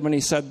what he did when he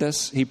said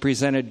this? He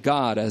presented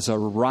God as a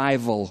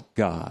rival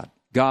God.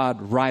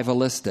 God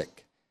rivalistic.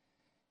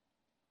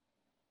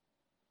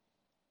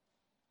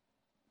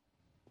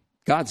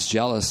 God's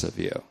jealous of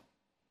you.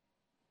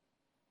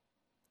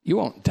 You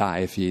won't die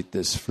if you eat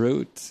this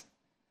fruit.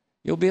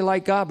 You'll be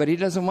like God, but he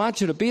doesn't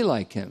want you to be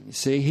like him. You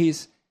see,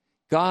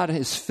 God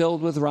is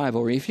filled with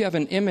rivalry. If you have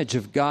an image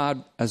of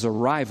God as a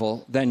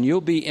rival, then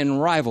you'll be in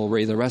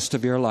rivalry the rest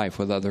of your life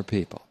with other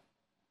people.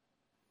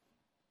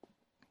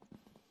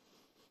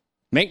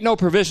 Make no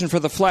provision for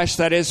the flesh,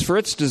 that is, for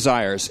its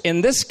desires. In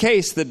this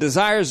case, the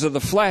desires of the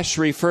flesh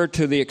refer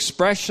to the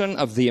expression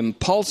of the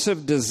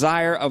impulsive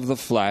desire of the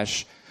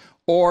flesh,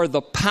 or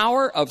the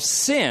power of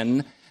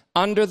sin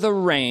under the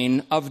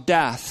reign of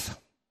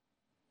death.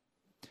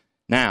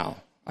 Now,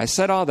 I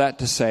said all that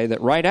to say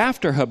that right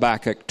after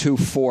Habakkuk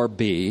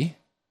 2:4b,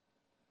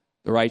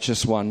 the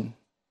righteous one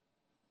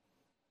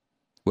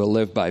will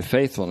live by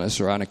faithfulness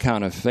or on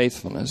account of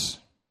faithfulness.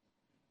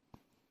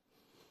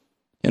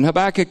 In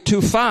Habakkuk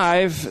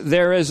 2:5,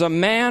 there is a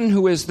man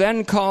who is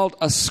then called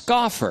a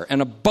scoffer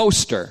and a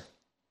boaster.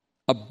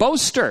 A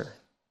boaster.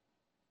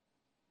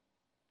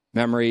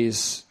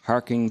 Memories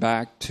harking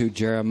back to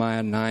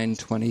Jeremiah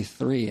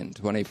 9:23 and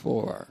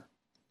 24.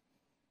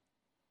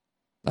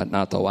 Let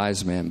not the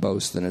wise man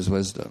boast in his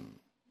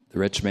wisdom. The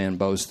rich man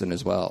boast in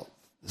his wealth.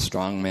 The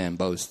strong man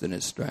boast in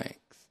his strength.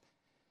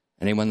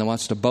 Anyone that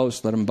wants to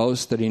boast, let him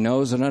boast that he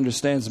knows and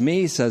understands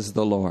me, says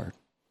the Lord,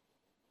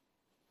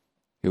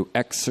 who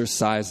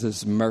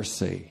exercises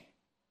mercy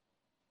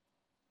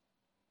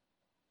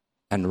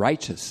and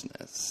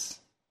righteousness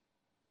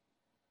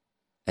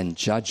and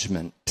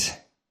judgment,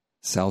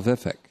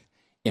 salvific,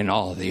 in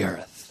all the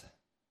earth.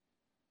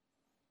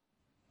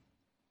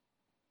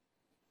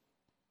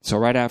 So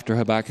right after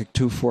Habakkuk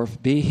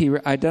 2:4b, he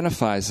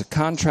identifies a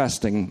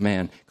contrasting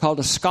man called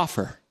a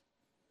scoffer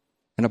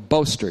and a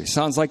boaster. He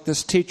sounds like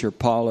this teacher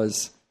Paul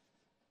is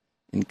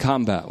in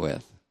combat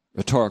with,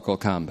 rhetorical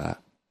combat.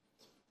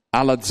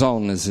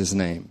 Aladzon is his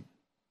name,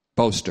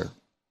 boaster.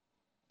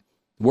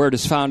 The word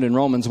is found in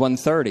Romans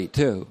 1:30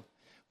 too.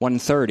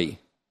 1:30,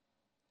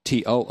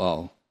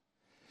 T-O-O.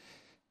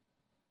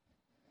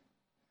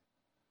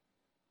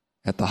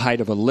 At the height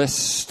of a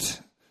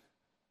list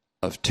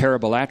of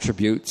terrible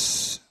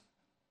attributes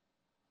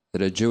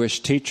that a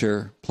Jewish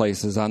teacher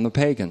places on the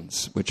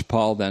pagans, which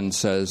Paul then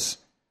says,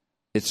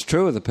 it's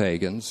true of the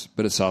pagans,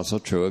 but it's also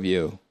true of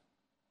you.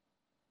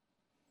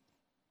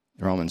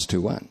 Romans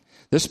 2:1.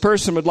 This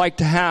person would like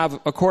to have,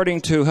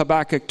 according to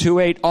Habakkuk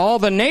 2:8, all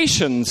the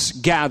nations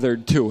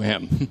gathered to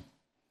him.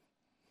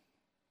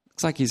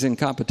 Looks like he's in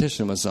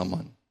competition with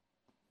someone.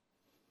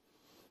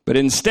 But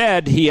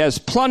instead, he has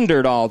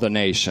plundered all the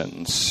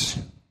nations.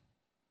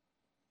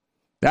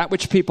 That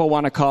which people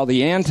want to call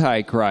the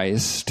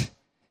Antichrist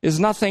is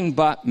nothing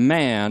but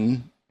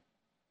man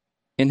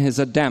in his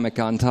Adamic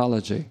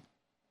ontology.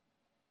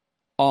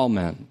 All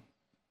men,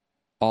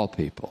 all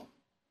people.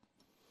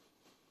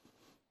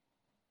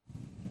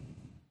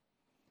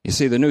 You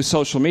see, the new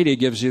social media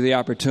gives you the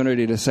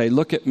opportunity to say,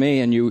 look at me,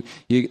 and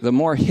the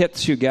more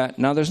hits you get.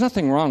 Now, there's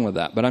nothing wrong with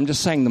that, but I'm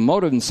just saying the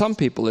motive in some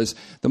people is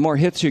the more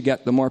hits you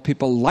get, the more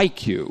people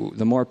like you.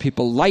 The more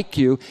people like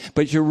you.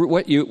 But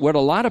what a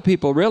lot of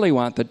people really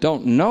want that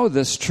don't know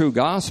this true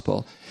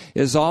gospel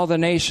is all the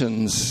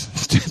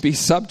nations to be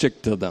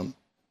subject to them.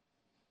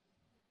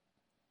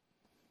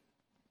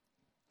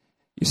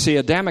 You see,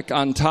 Adamic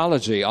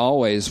ontology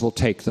always will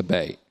take the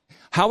bait.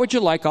 How would you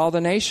like all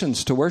the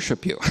nations to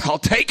worship you? I'll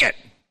take it.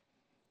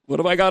 What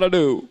have I got to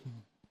do?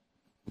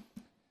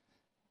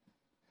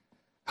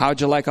 How would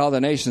you like all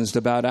the nations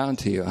to bow down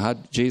to you?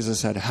 Jesus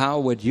said, how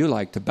would you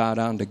like to bow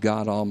down to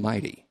God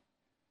Almighty?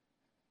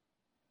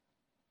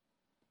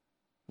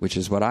 Which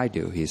is what I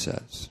do, he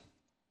says.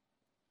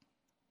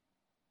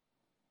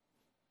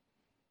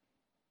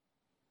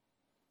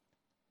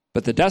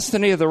 But the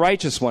destiny of the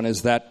righteous one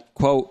is that,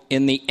 quote,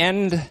 in the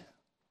end,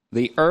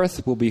 the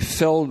earth will be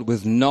filled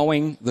with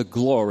knowing the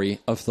glory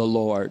of the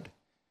Lord.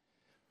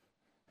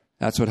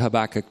 That's what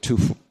Habakkuk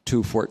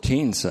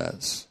 2:14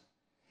 says.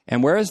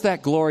 And where is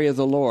that glory of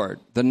the Lord?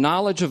 The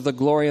knowledge of the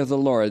glory of the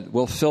Lord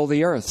will fill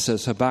the earth,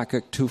 says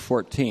Habakkuk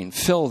 2:14.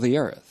 Fill the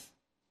earth.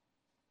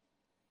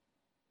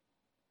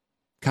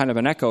 Kind of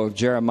an echo of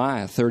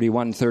Jeremiah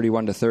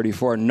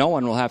 31:31-34. No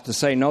one will have to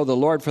say, know the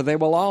Lord, for they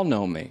will all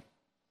know me.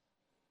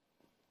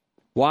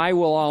 Why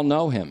will all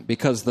know him?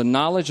 Because the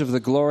knowledge of the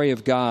glory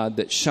of God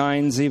that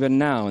shines even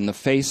now in the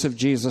face of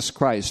Jesus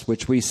Christ,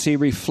 which we see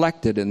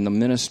reflected in the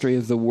ministry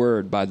of the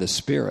Word by the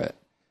Spirit,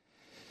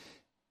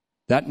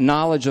 that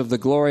knowledge of the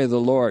glory of the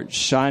Lord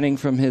shining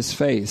from his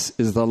face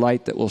is the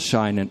light that will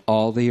shine in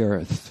all the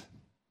earth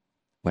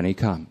when he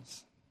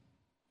comes.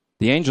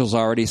 The angels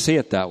already see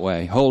it that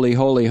way. Holy,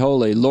 holy,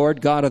 holy, Lord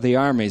God of the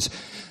armies.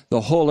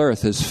 The whole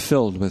earth is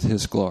filled with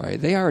his glory.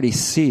 They already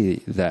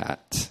see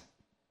that.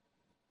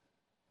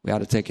 We ought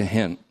to take a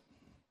hint.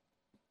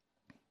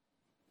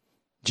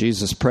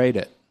 Jesus prayed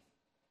it,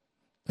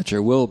 that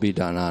your will be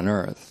done on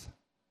earth,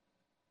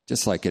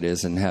 just like it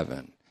is in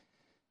heaven.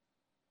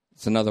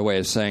 It's another way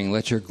of saying,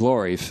 let your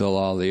glory fill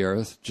all the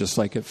earth, just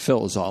like it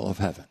fills all of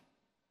heaven.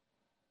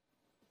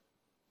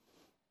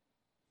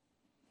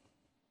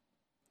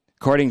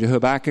 According to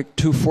Habakkuk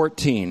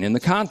 2:14, in the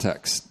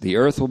context, the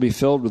earth will be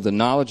filled with the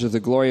knowledge of the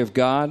glory of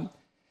God.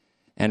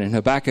 And in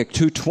Habakkuk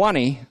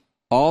 2:20,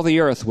 all the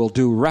earth will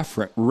do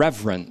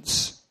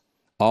reverence.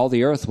 All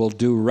the earth will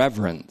do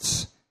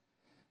reverence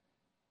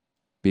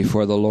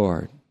before the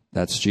Lord.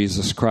 That's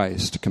Jesus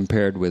Christ,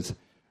 compared with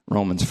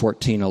Romans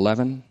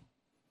 14:11,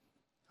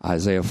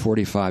 Isaiah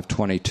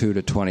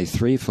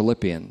 45:22-23,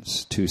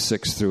 Philippians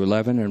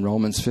 2:6-11, and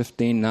Romans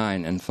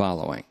 15:9 and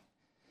following.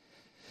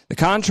 The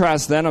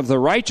contrast then of the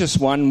righteous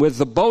one with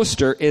the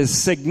boaster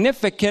is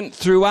significant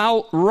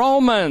throughout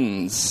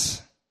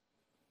Romans.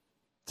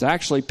 It's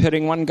actually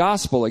pitting one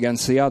gospel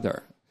against the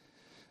other.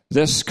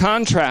 This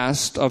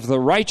contrast of the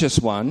righteous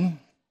one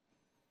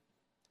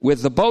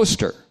with the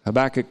boaster,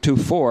 Habakkuk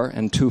 2:4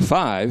 and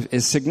 2:5,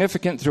 is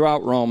significant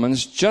throughout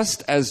Romans,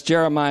 just as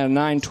Jeremiah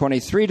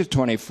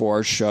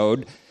 9:23-24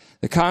 showed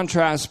the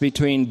contrast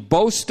between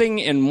boasting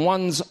in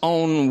one's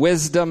own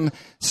wisdom,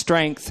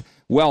 strength,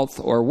 wealth,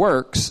 or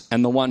works,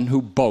 and the one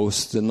who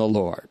boasts in the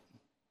Lord.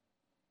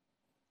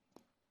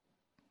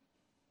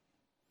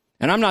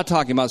 And I'm not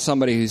talking about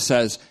somebody who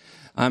says,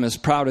 I'm as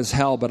proud as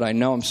hell, but I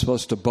know I'm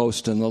supposed to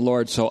boast in the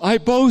Lord, so I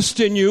boast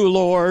in you,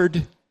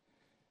 Lord.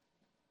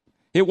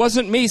 It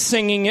wasn't me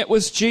singing, it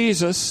was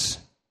Jesus.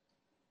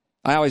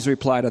 I always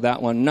reply to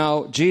that one,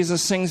 no,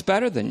 Jesus sings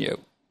better than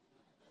you.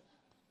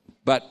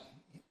 But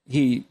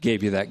he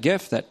gave you that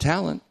gift, that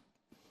talent.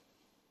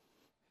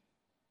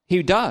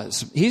 He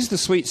does. He's the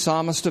sweet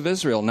psalmist of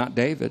Israel, not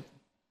David.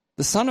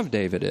 The son of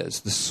David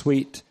is the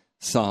sweet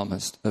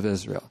psalmist of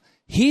Israel.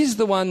 He's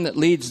the one that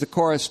leads the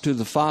chorus to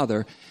the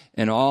Father,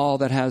 and all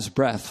that has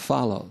breath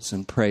follows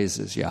and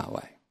praises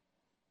Yahweh.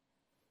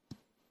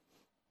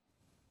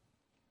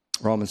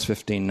 Romans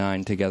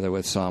 15:9, together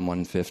with Psalm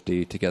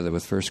 150, together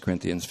with 1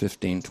 Corinthians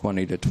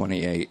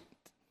 15:20-28.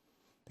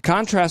 The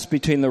contrast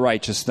between the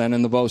righteous then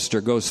and the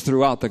boaster goes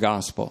throughout the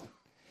gospel,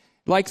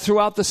 like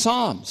throughout the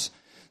Psalms.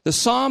 The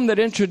psalm that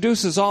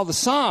introduces all the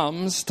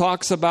psalms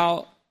talks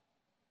about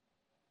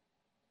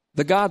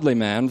the godly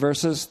man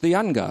versus the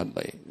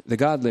ungodly, the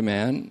godly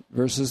man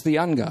versus the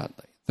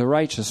ungodly, the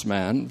righteous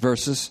man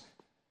versus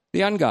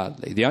the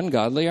ungodly. The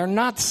ungodly are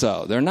not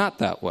so. They're not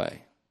that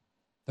way.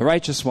 The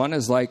righteous one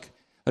is like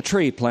a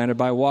tree planted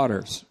by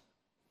waters,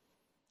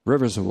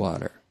 rivers of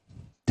water,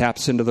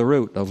 taps into the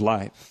root of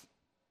life.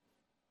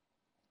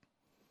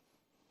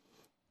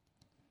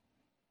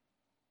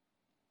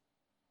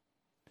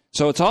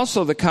 So it's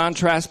also the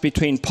contrast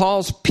between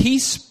Paul's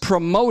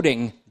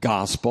peace-promoting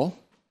gospel,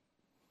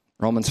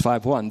 Romans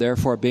 5:1,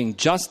 therefore being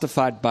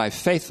justified by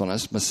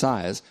faithfulness,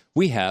 Messiah's,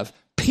 we have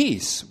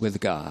peace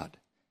with God.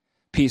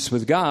 Peace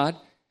with God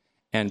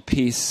and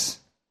peace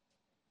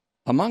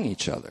among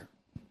each other,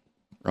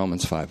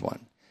 Romans 5:1.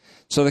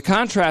 So the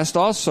contrast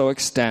also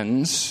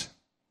extends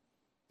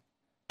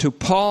to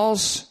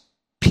Paul's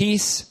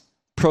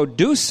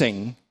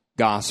peace-producing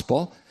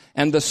gospel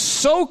and the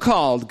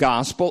so-called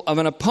gospel of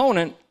an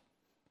opponent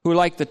who,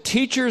 like the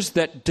teachers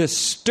that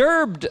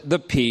disturbed the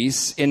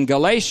peace in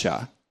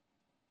Galatia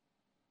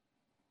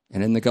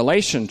and in the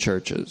Galatian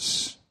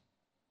churches,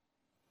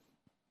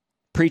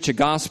 preach a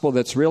gospel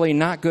that's really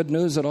not good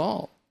news at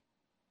all.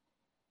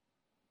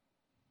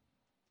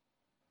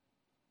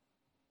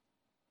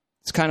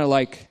 It's kind of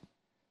like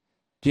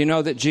Do you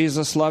know that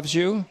Jesus loves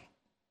you?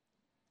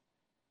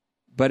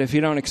 But if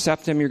you don't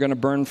accept him, you're going to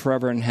burn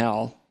forever in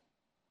hell.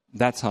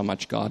 That's how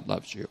much God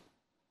loves you.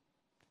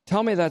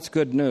 Tell me that's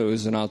good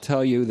news, and I'll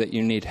tell you that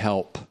you need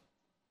help.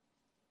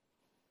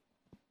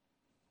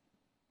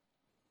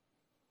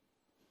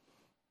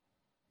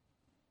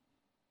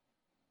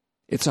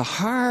 It's a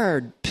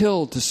hard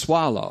pill to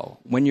swallow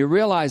when you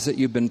realize that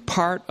you've been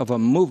part of a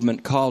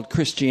movement called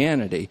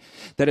Christianity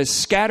that has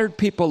scattered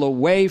people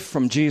away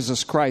from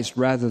Jesus Christ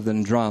rather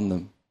than drawn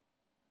them.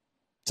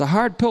 It's a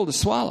hard pill to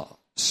swallow.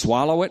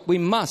 Swallow it we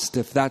must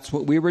if that's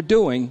what we were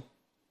doing.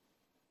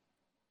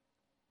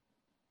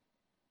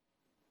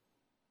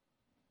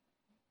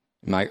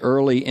 In my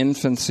early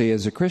infancy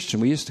as a Christian,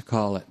 we used to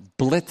call it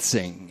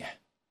blitzing.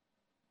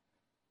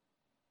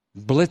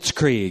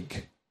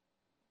 Blitzkrieg.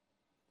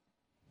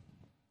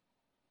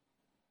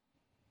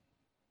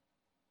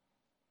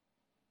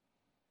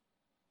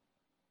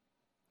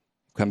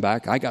 Come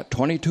back, I got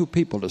 22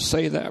 people to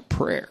say that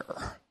prayer.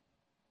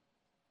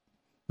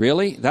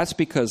 Really? That's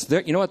because,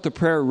 you know what the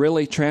prayer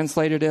really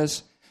translated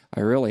is?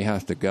 I really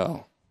have to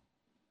go.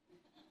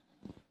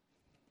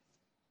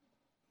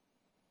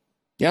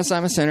 Yes,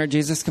 I'm a sinner.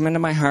 Jesus, come into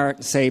my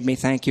heart, save me,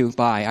 thank you,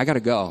 bye. I got to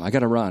go. I got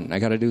to run. I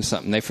got to do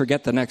something. They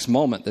forget the next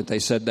moment that they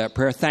said that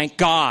prayer. Thank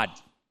God.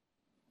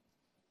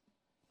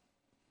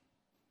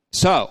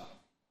 So,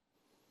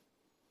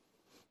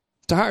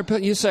 it's a hard pill.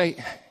 You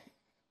say,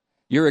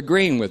 you're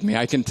agreeing with me.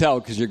 I can tell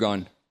because you're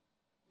going,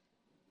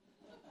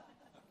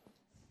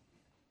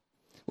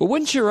 well,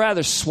 wouldn't you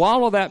rather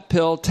swallow that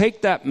pill,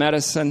 take that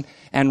medicine,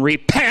 and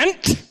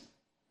repent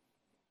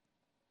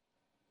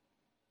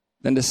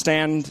than to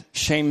stand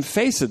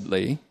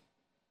shamefacedly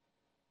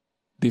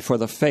before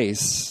the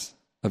face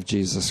of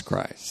Jesus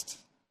Christ?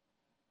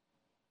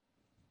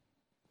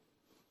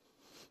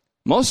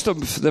 Most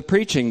of the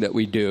preaching that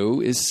we do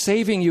is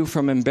saving you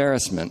from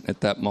embarrassment at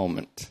that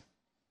moment.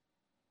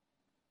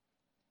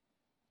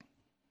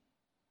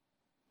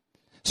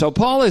 So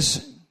Paul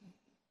is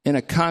in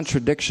a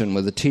contradiction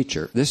with a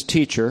teacher. This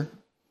teacher,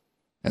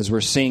 as we're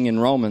seeing in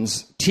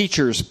Romans,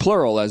 teachers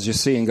plural, as you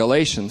see in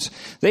Galatians,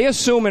 they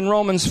assume in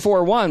Romans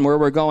 4:1, where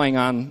we're going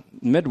on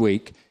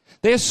midweek,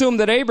 they assume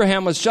that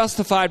Abraham was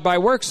justified by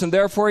works and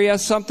therefore he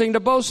has something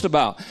to boast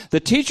about. The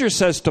teacher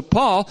says to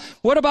Paul,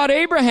 what about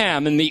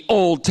Abraham in the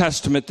Old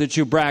Testament that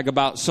you brag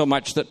about so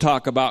much that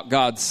talk about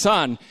God's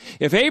son?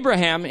 If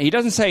Abraham, he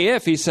doesn't say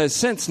if, he says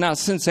since. Now,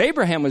 since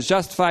Abraham was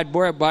justified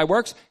by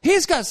works,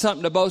 he's got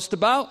something to boast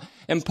about.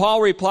 And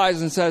Paul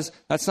replies and says,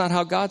 that's not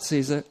how God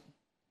sees it.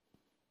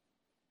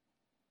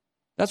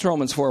 That's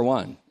Romans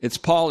 4:1. It's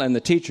Paul and the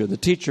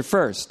teacher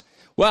first.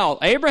 Well,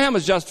 Abraham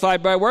was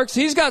justified by works.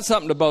 He's got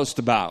something to boast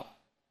about.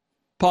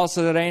 Paul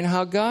said it ain't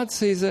how God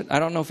sees it. I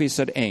don't know if he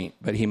said ain't,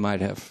 but he might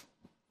have.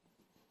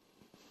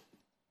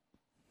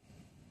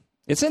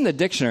 It's in the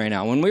dictionary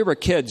now. When we were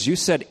kids, you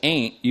said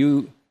ain't.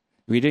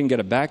 We didn't get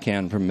a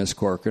backhand from Miss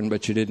Corcoran,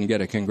 but you didn't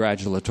get a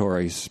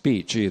congratulatory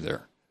speech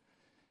either.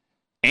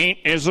 Ain't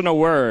isn't a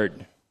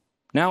word.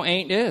 Now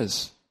ain't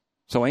is.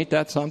 So ain't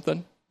that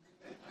something?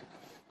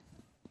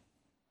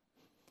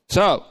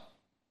 So,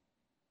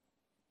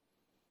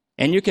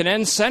 and you can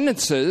end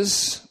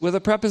sentences with a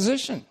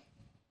preposition.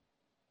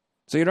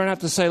 So you don't have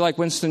to say like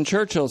Winston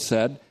Churchill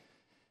said,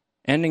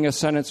 ending a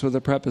sentence with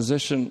a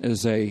preposition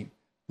is a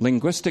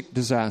linguistic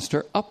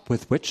disaster up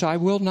with which I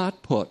will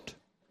not put.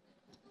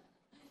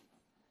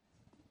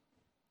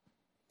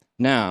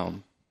 Now,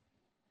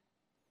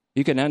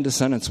 you can end a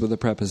sentence with a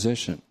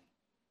preposition.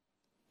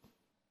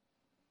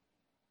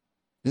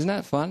 Isn't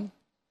that fun?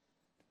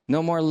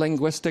 No more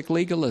linguistic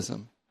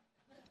legalism.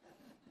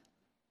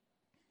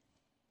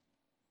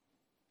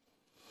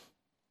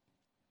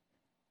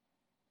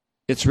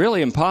 It's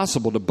really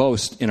impossible to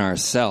boast in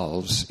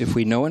ourselves if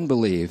we know and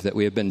believe that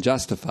we have been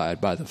justified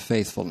by the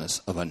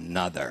faithfulness of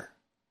another.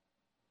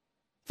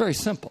 Very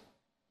simple.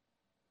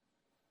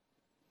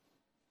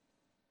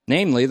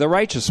 Namely, the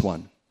righteous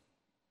one.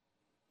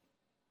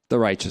 The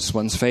righteous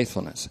one's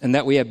faithfulness. And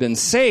that we have been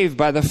saved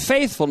by the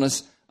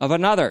faithfulness of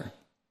another.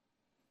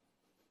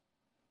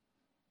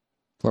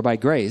 For by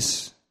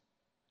grace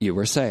you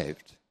were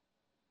saved.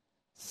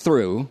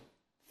 Through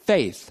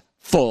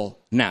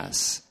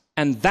faithfulness.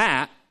 And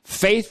that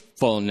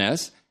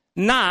faithfulness,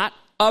 not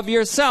of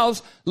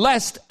yourselves,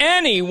 lest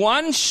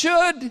anyone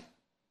should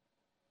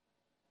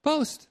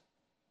boast.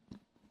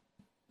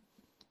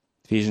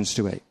 Ephesians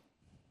 2:8.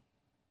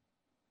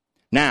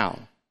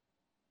 Now,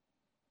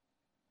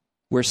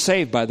 we're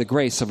saved by the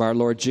grace of our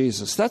Lord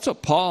Jesus. That's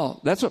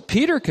what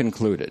Peter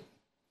concluded.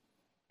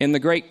 In the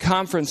great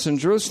conference in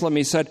Jerusalem,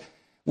 he said,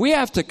 we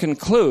have to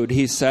conclude,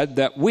 he said,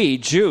 that we,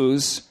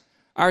 Jews,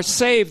 are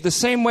saved the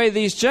same way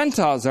these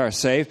Gentiles are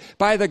saved,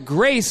 by the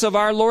grace of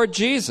our Lord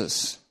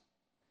Jesus.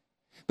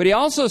 But he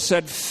also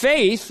said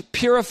faith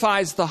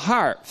purifies the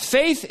heart.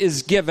 Faith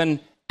is given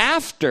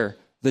after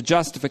the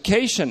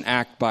justification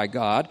act by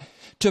God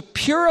to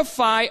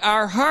purify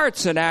our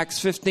hearts in Acts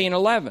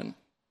 15:11.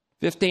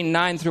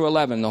 15:9 through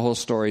 11, the whole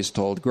story is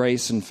told,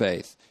 grace and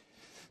faith.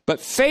 But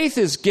faith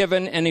is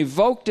given and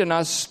evoked in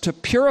us to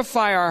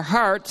purify our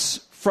hearts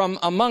from,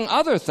 among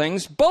other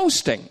things,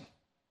 boasting,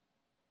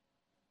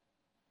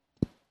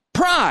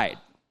 pride.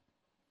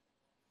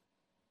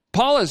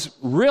 Paul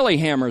really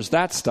hammers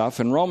that stuff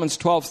in Romans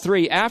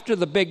 12:3. After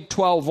the big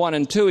 12:1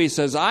 and 2, he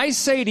says, I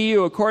say to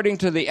you, according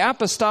to the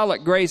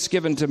apostolic grace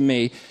given to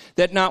me,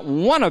 that not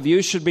one of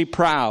you should be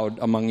proud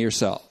among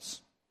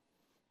yourselves,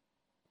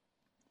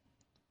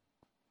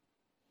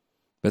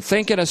 but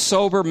think in a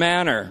sober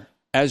manner,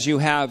 as you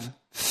have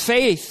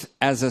faith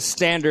as a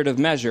standard of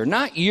measure.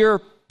 Not your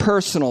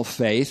personal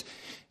faith.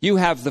 You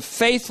have the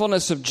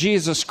faithfulness of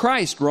Jesus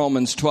Christ,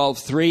 Romans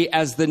 12:3,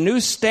 as the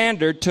new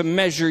standard to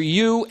measure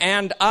you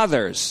and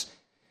others.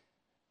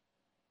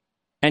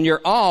 And you're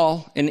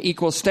all in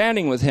equal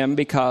standing with him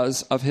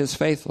because of his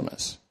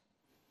faithfulness.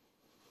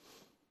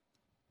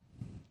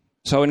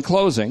 So in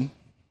closing,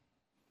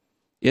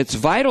 it's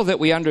vital that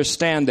we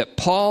understand that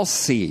Paul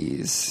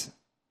sees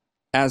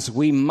as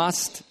we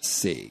must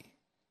see.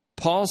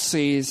 Paul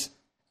sees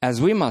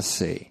as we must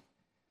see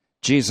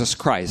Jesus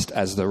Christ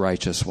as the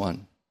righteous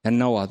one, and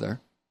no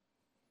other.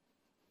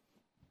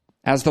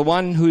 As the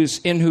one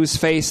in whose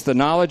face the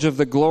knowledge of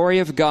the glory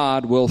of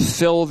God will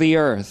fill the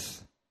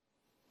earth.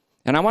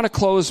 And I want to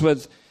close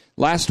with,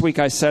 last week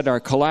I said our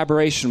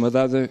collaboration with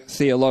other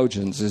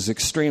theologians is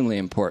extremely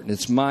important.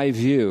 It's my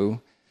view,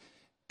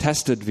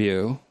 tested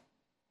view,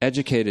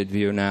 educated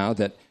view now,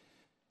 that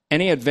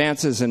any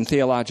advances in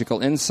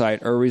theological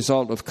insight are a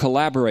result of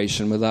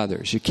collaboration with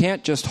others. You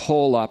can't just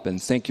hole up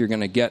and think you're going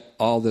to get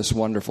all this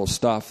wonderful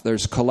stuff.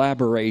 There's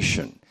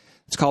collaboration.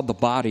 It's called the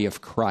body of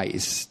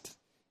Christ,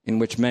 in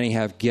which many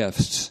have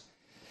gifts.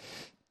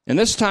 And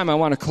this time I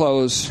want to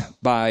close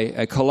by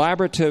a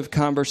collaborative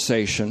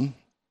conversation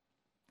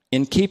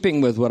in keeping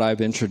with what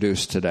I've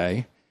introduced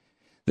today.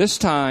 This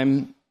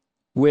time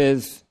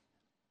with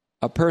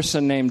a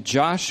person named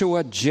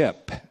Joshua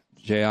Jipp,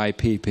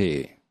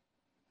 J-I-P-P.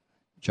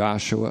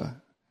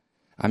 Joshua.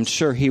 I'm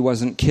sure he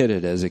wasn't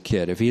kidded as a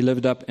kid. If he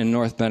lived up in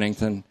North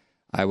Bennington,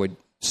 I would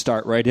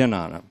start right in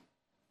on him.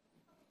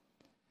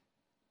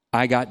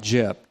 I got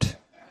gypped.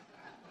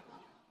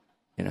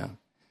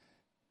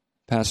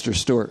 Pastor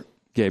Stewart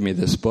gave me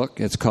this book.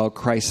 It's called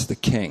Christ the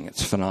King.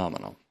 It's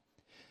phenomenal.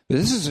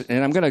 But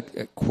and I'm going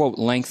to quote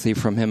lengthy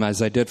from him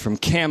as I did from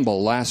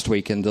Campbell last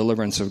week in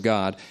Deliverance of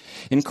God.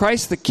 In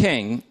Christ the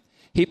King,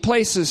 he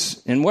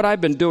places, and what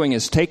I've been doing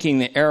is taking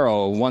the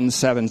arrow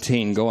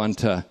 117, go on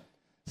to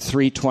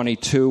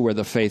 322, where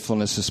the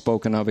faithfulness is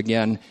spoken of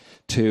again,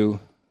 to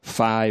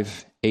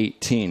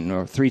 5:18,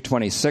 or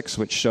 3:26,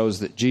 which shows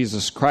that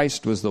Jesus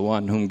Christ was the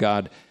one whom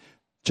God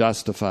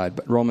justified.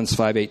 But Romans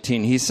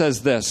 5:18, he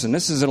says this, and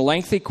this is a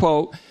lengthy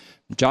quote,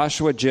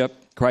 Joshua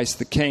Jipp, Christ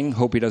the King.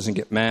 Hope he doesn't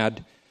get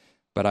mad,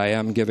 but I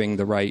am giving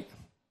the right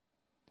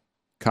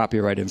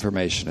copyright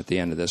information at the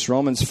end of this.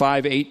 Romans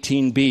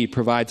 5:18b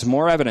provides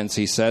more evidence,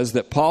 he says,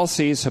 that Paul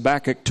sees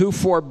Habakkuk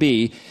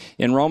 2:4b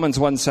in Romans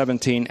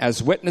 1:17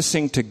 as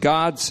witnessing to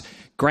God's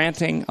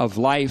granting of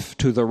life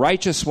to the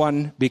righteous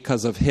one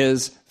because of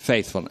his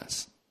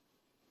faithfulness.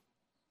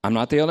 I'm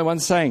not the only one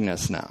saying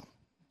this now.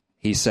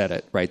 He said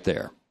it right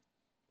there.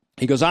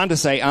 He goes on to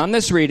say, on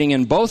this reading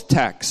in both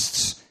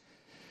texts,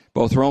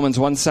 both Romans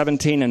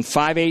 1:17 and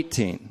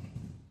 5:18,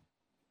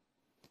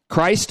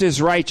 Christ is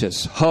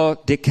righteous, ho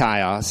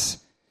dikaios,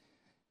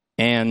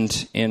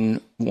 and in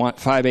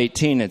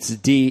 5:18 it's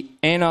di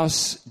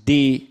enos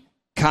di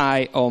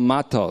kai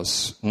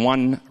omatos,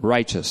 one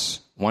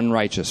righteous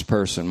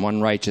person,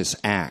 one righteous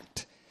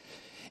act.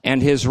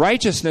 And his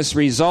righteousness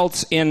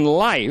results in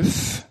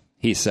life,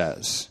 he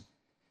says.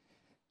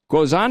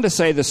 Goes on to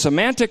say the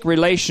semantic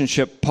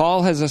relationship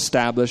Paul has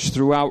established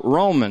throughout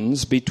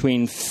Romans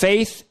between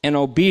faith and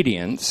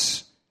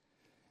obedience.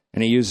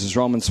 And he uses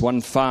Romans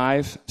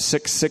 1:5,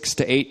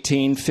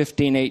 6:6-18,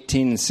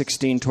 15:18, and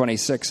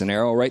 16:26, an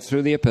arrow right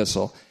through the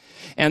epistle.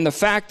 And the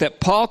fact that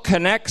Paul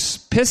connects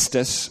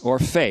pistis, or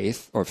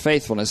faith, or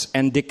faithfulness,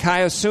 and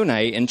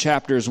dikaiosune in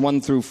chapters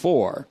 1 through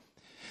 4.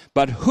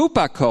 But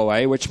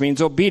hupakoe, which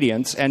means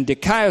obedience, and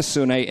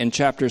dikaiosune in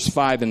chapters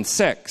 5 and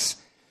 6,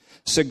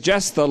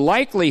 suggests the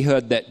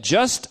likelihood that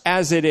just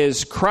as it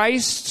is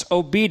Christ's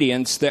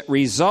obedience that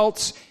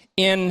results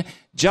in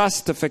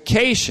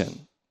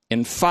justification,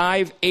 in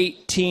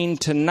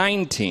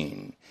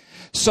 5:18-19,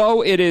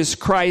 so it is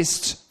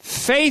Christ's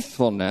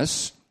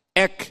faithfulness,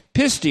 ek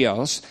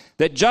pistios,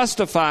 that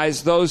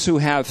justifies those who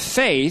have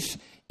faith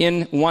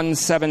in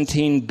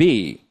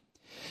 1:17b.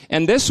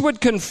 And this would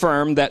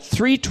confirm that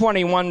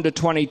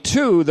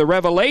 3:21-22, the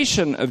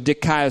revelation of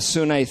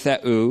dikaiosune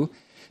theou,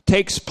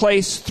 takes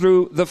place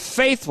through the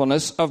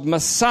faithfulness of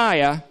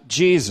Messiah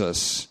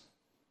Jesus.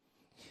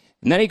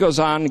 And then he goes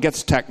on and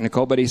gets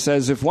technical, but he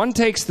says, if one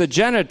takes the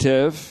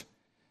genitive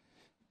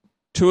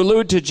to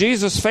allude to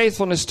Jesus'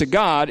 faithfulness to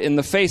God in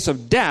the face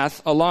of death,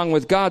 along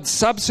with God's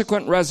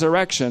subsequent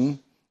resurrection,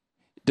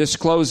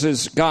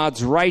 discloses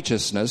God's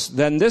righteousness,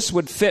 then this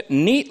would fit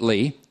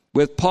neatly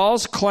with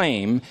Paul's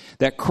claim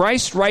that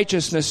Christ's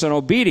righteousness and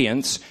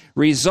obedience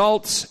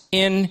results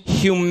in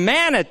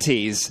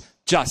humanity's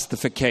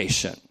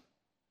justification.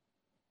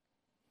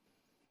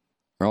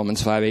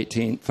 Romans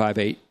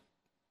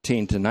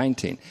 5:18 to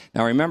 19.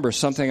 Now remember,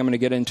 something I'm going to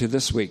get into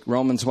this week,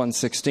 Romans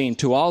 1:16.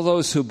 To all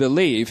those who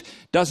believe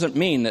doesn't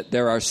mean that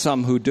there are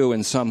some who do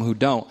and some who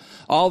don't.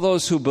 All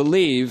those who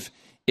believe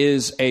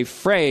is a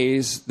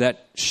phrase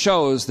that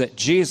shows that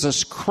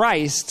Jesus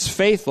Christ's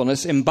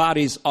faithfulness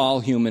embodies all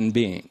human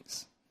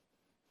beings.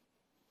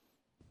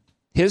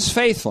 His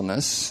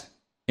faithfulness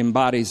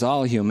embodies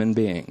all human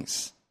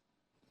beings.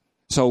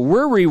 So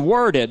we're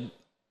rewarded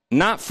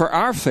not for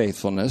our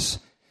faithfulness,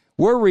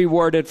 we're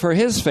rewarded for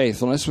his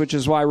faithfulness, which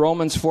is why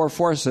Romans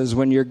 4:4 says,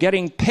 when you're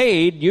getting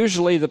paid,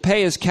 usually the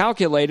pay is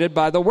calculated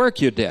by the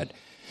work you did.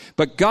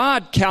 But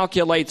God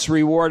calculates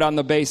reward on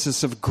the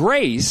basis of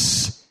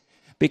grace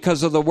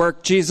because of the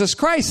work Jesus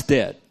Christ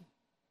did.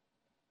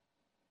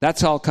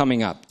 That's all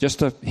coming up.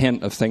 Just a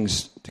hint of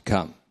things to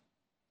come.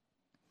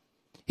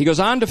 He goes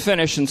on to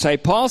finish and say,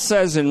 Paul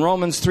says in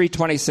Romans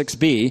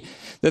 3:26b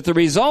that the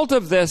result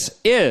of this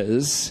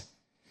is,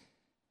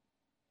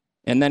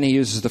 and then he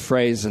uses the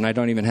phrase, and I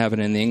don't even have it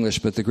in the English,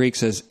 but the Greek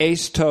says,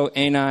 eisto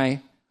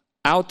enai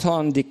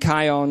auton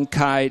dikaion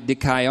kai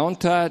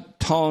dikaionta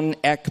ton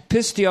ek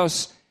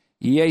pistios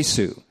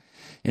Jesu.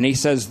 And he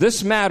says,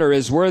 this matter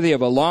is worthy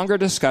of a longer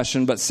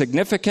discussion, but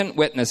significant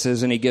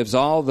witnesses, and he gives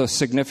all the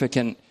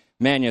significant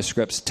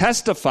manuscripts,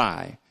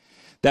 testify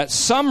that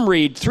some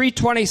read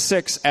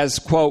 3:26 as,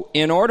 quote,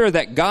 in order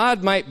that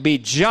God might be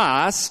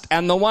just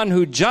and the one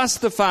who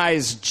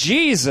justifies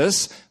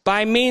Jesus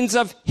by means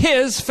of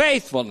his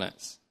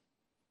faithfulness.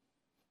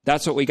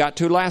 That's what we got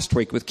to last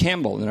week with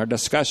Campbell in our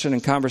discussion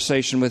and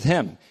conversation with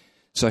him.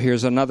 So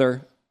here's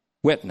another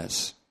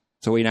witness.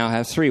 So we now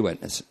have 3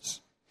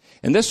 witnesses.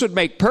 And this would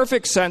make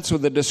perfect sense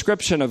with the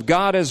description of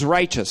God as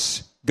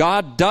righteous.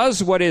 God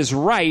does what is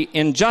right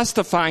in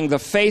justifying the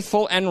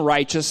faithful and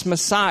righteous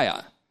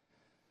Messiah.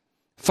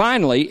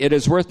 Finally, it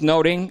is worth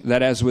noting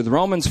that as with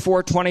Romans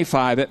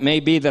 4:25, it may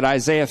be that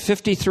Isaiah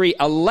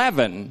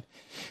 53:11,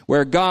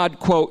 where God,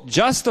 quote,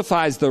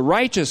 justifies the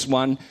righteous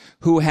one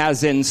who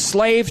has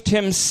enslaved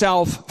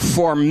himself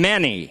for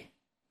many,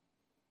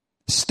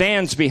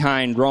 stands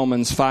behind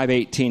Romans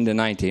 5:18 to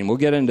 19. We'll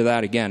get into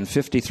that again,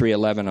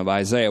 53:11 of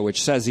Isaiah,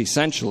 which says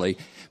essentially,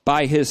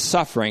 by his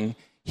suffering,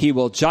 he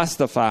will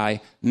justify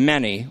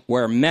many,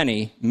 where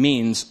many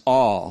means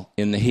all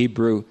in the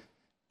Hebrew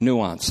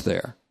nuance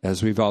there,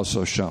 as we've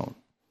also shown.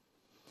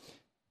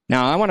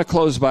 Now, I want to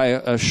close by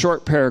a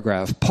short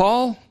paragraph.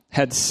 Paul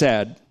had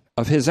said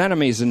of his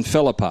enemies in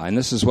Philippi, and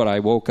this is what I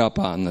woke up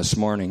on this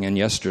morning and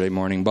yesterday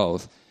morning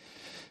both.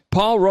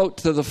 Paul wrote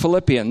to the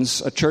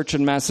Philippians, a church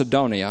in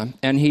Macedonia,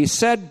 and he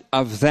said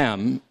of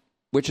them,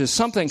 which is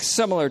something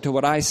similar to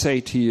what I say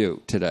to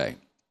you today.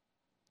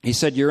 He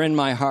said, you're in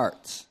my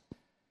hearts.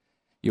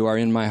 You are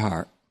in my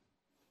heart.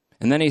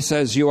 And then he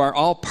says, you are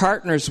all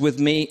partners with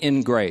me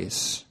in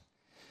grace.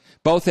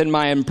 Both in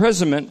my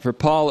imprisonment, for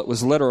Paul it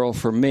was literal,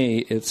 for me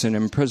it's an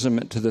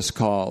imprisonment to this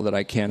call that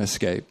I can't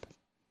escape.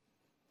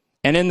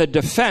 And in the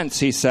defense,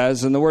 he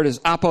says, and the word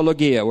is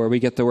apologia, where we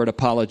get the word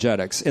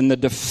apologetics. In the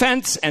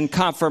defense and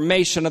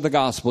confirmation of the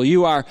gospel,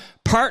 you are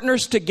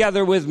partners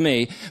together with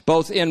me,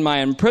 both in my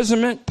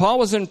imprisonment. Paul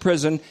was in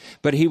prison,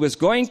 but he was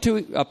going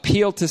to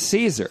appeal to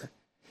Caesar.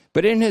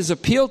 But in his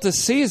appeal to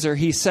Caesar,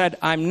 he said,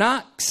 I'm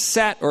not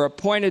set or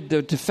appointed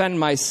to defend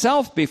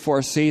myself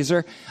before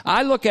Caesar.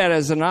 I look at it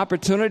as an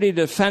opportunity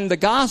to defend the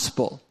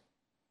gospel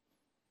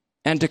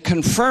and to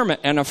confirm it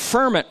and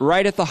affirm it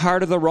right at the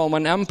heart of the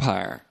Roman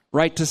Empire.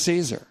 Right to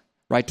Caesar,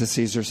 right to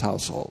Caesar's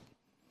household.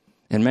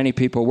 And many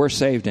people were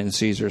saved in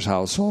Caesar's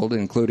household,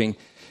 including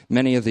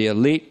many of the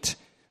elite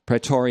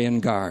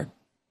Praetorian Guard.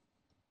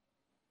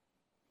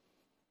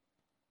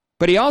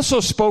 But he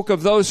also spoke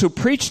of those who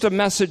preached a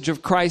message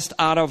of Christ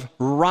out of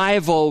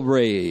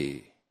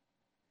rivalry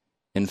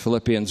in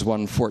Philippians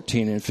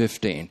 1:14 and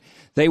 15.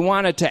 They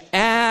wanted to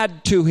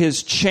add to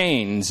his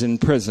chains in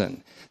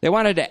prison. They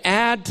wanted to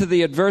add to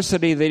the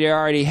adversity that he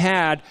already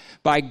had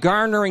by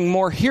garnering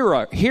more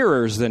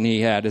hearers than he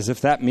had, as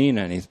if that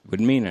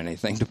would mean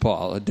anything to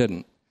Paul. It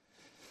didn't.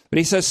 But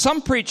he says,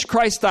 some preach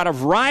Christ out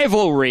of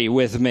rivalry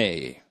with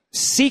me,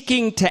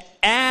 seeking to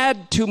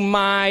add to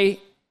my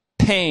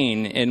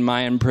pain in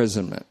my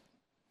imprisonment.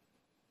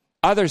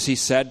 Others, he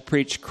said,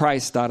 preach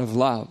Christ out of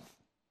love.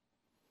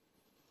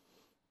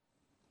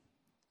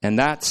 And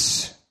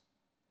that's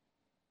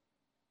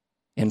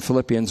in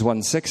Philippians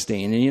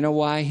 1:16. And you know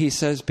why? He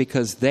says,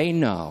 because they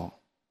know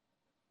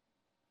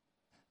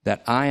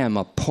that I am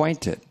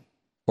appointed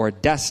or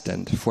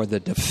destined for the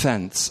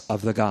defense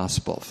of the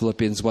gospel.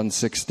 Philippians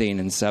 1:16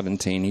 and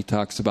 17, he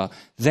talks about,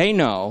 they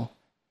know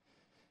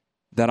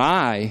that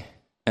I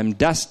am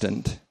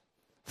destined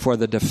for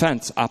the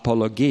defense,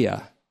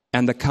 apologia,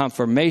 and the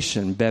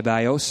confirmation,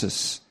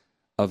 bebaiosis,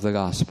 of the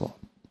gospel.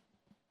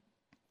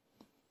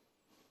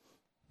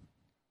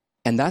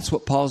 And that's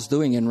what Paul's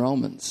doing in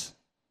Romans.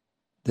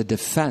 The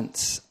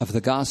defense of the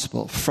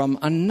gospel from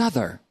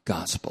another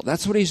gospel.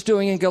 That's what he's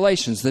doing in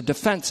Galatians, the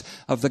defense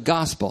of the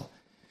gospel.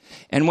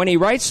 And when he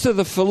writes to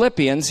the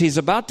Philippians, he's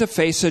about to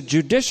face a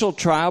judicial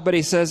trial, but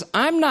he says,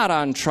 I'm not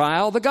on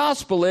trial, the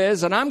gospel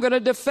is, and I'm going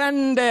to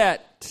defend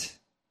it.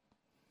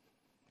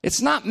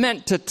 It's not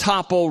meant to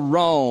topple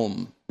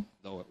Rome,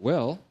 though it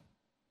will.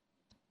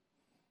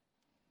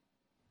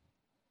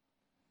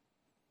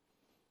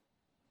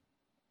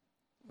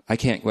 I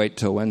can't wait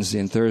till Wednesday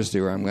and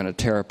Thursday where I'm going to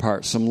tear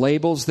apart some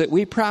labels that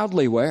we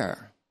proudly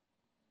wear.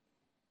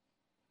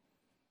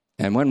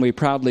 And when we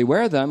proudly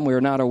wear them,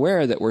 we're not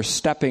aware that we're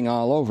stepping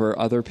all over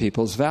other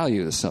people's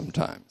values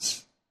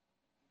sometimes.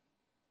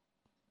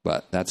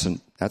 But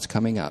that's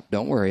coming up.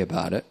 Don't worry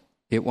about it.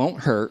 It won't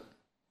hurt.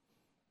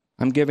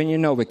 I'm giving you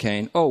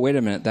Novocaine. Oh, wait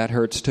a minute. That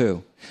hurts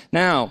too.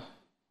 Now,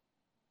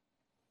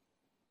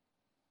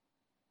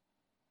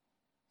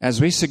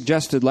 as we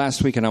suggested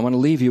last week, and I want to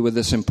leave you with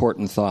this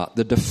important thought,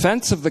 the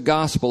defense of the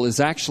gospel is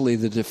actually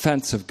the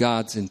defense of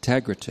God's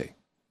integrity.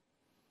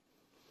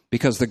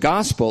 Because the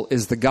gospel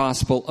is the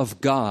gospel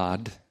of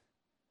God,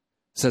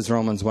 says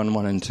Romans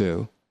 1:1 and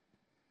 2,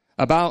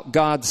 about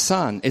God's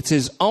Son. It's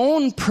his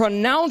own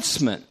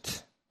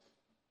pronouncement.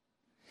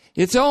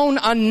 Its own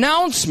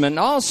announcement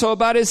also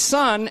about his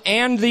Son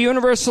and the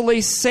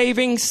universally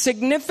saving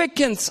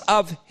significance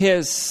of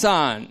his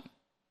Son.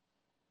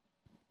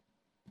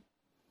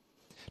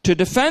 To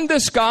defend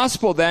this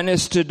gospel, then,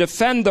 is to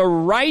defend the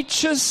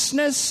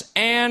righteousness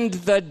and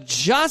the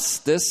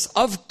justice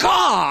of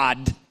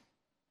God.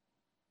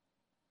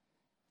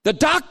 The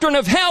doctrine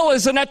of hell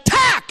is an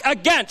attack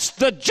against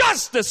the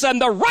justice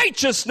and the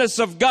righteousness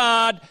of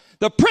God,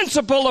 the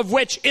principle of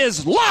which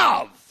is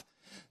love.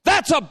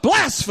 That's a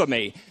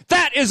blasphemy.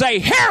 That is a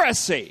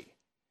heresy.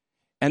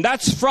 And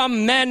that's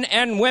from men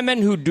and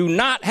women who do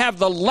not have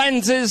the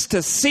lenses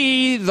to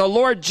see the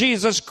Lord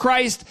Jesus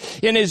Christ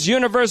in his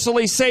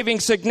universally saving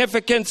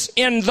significance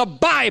in the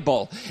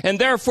Bible. And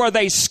therefore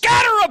they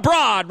scatter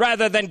abroad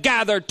rather than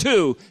gather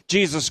to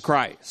Jesus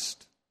Christ.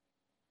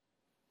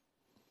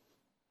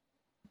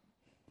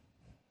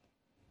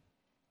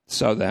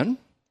 So then,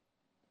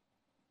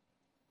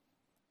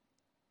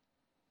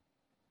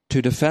 to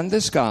defend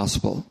this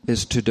gospel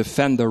is to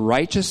defend the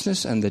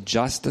righteousness and the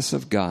justice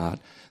of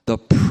God, the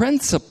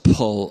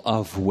principle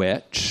of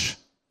which,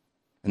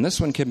 and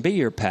this one can be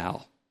your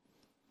pal,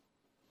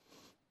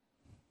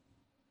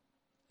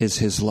 is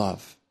his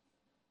love.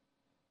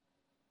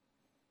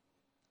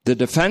 The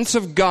defense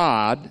of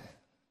God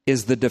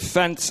is the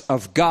defense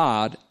of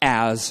God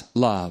as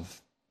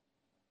love.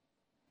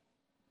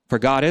 For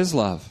God is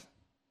love.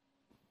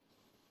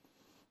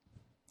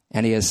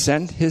 And he has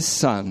sent his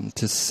Son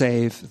to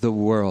save the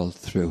world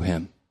through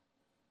him.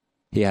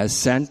 He has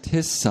sent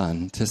his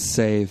Son to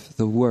save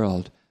the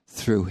world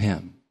through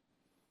him.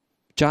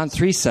 John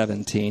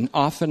 3:17,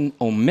 often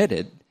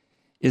omitted,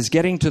 is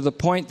getting to the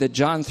point that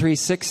John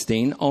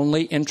 3:16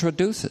 only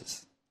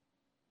introduces.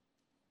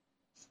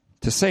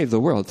 To save the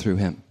world through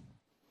him.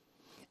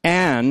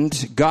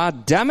 And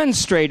God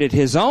demonstrated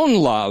his own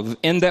love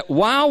in that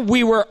while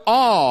we were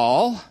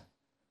all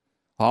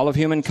of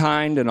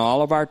humankind and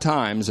all of our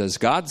times, as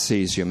God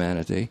sees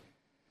humanity,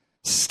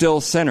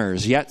 still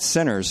sinners, yet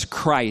sinners,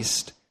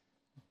 Christ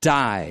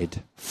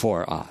died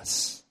for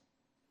us.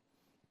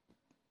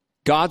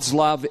 God's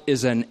love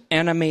is an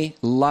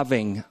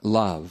enemy-loving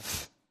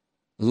love.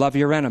 Love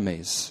your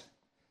enemies.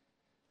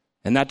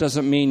 And that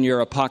doesn't mean your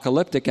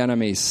apocalyptic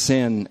enemies,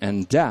 sin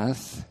and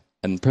death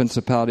and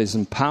principalities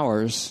and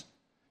powers,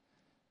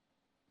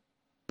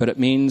 but it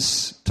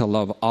means to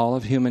love all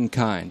of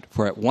humankind.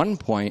 For at one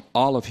point,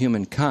 all of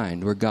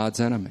humankind were God's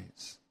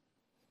enemies.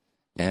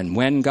 And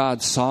when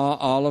God saw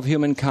all of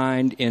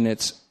humankind in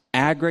its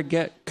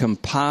aggregate,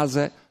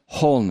 composite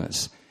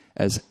wholeness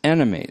as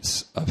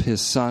enemies of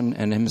his Son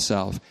and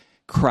himself,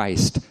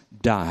 Christ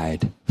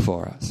died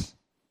for us.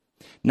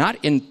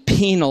 Not in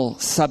penal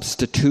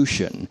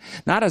substitution,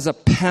 not as a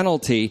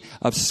penalty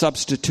of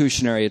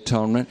substitutionary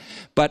atonement,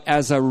 but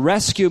as a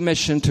rescue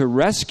mission to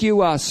rescue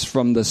us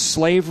from the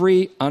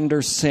slavery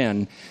under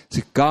sin.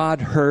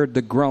 God heard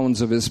the groans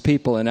of his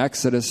people in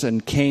Exodus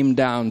and came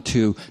down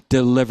to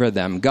deliver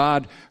them.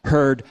 God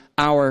heard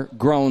our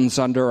groans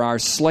under our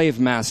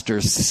slave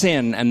masters'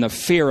 sin and the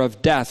fear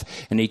of death,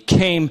 and he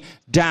came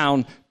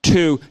down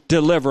to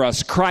deliver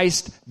us.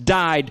 Christ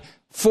died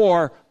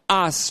for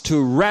us to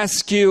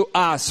rescue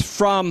us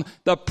from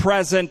the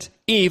present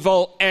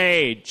evil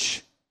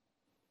age.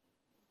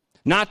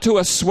 Not to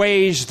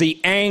assuage the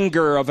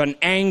anger of an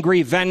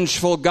angry,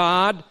 vengeful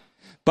God,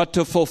 but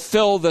to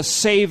fulfill the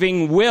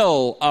saving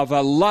will of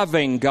a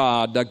loving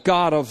God, a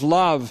God of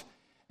love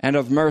and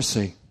of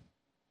mercy,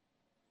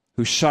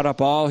 who shut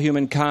up all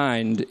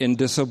humankind in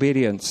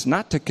disobedience,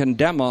 not to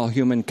condemn all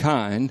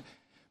humankind,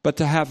 but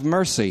to have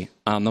mercy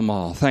on them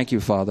all. Thank you,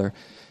 Father.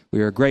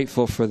 We are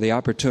grateful for the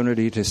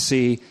opportunity to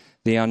see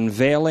the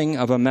unveiling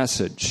of a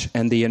message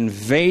and the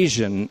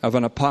invasion of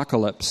an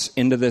apocalypse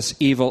into this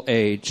evil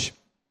age.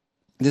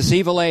 This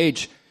evil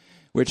age,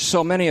 which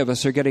so many of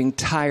us are getting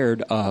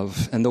tired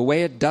of, and the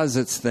way it does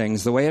its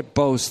things, the way it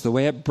boasts, the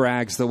way it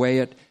brags, the way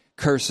it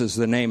curses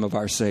the name of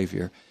our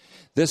Savior.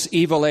 This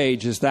evil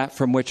age is that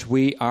from which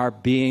we are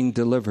being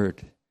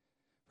delivered.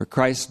 For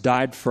Christ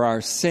died for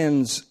our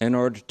sins in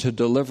order to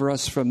deliver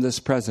us from this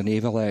present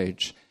evil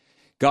age.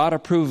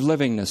 God-approved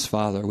livingness,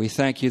 Father. We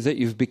thank you that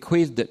you've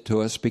bequeathed it to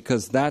us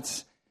because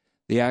that's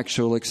the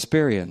actual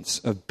experience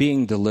of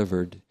being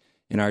delivered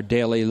in our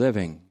daily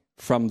living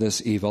from this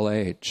evil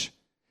age.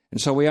 And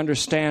so we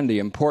understand the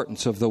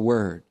importance of the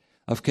Word,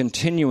 of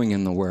continuing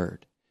in the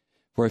Word.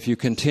 For if you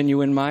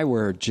continue in my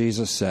Word,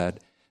 Jesus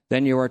said,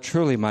 then you are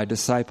truly my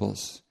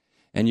disciples,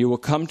 and you will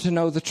come to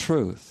know the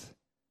truth.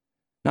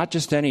 Not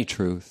just any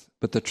truth,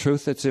 but the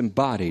truth that's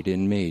embodied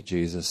in me,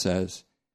 Jesus says.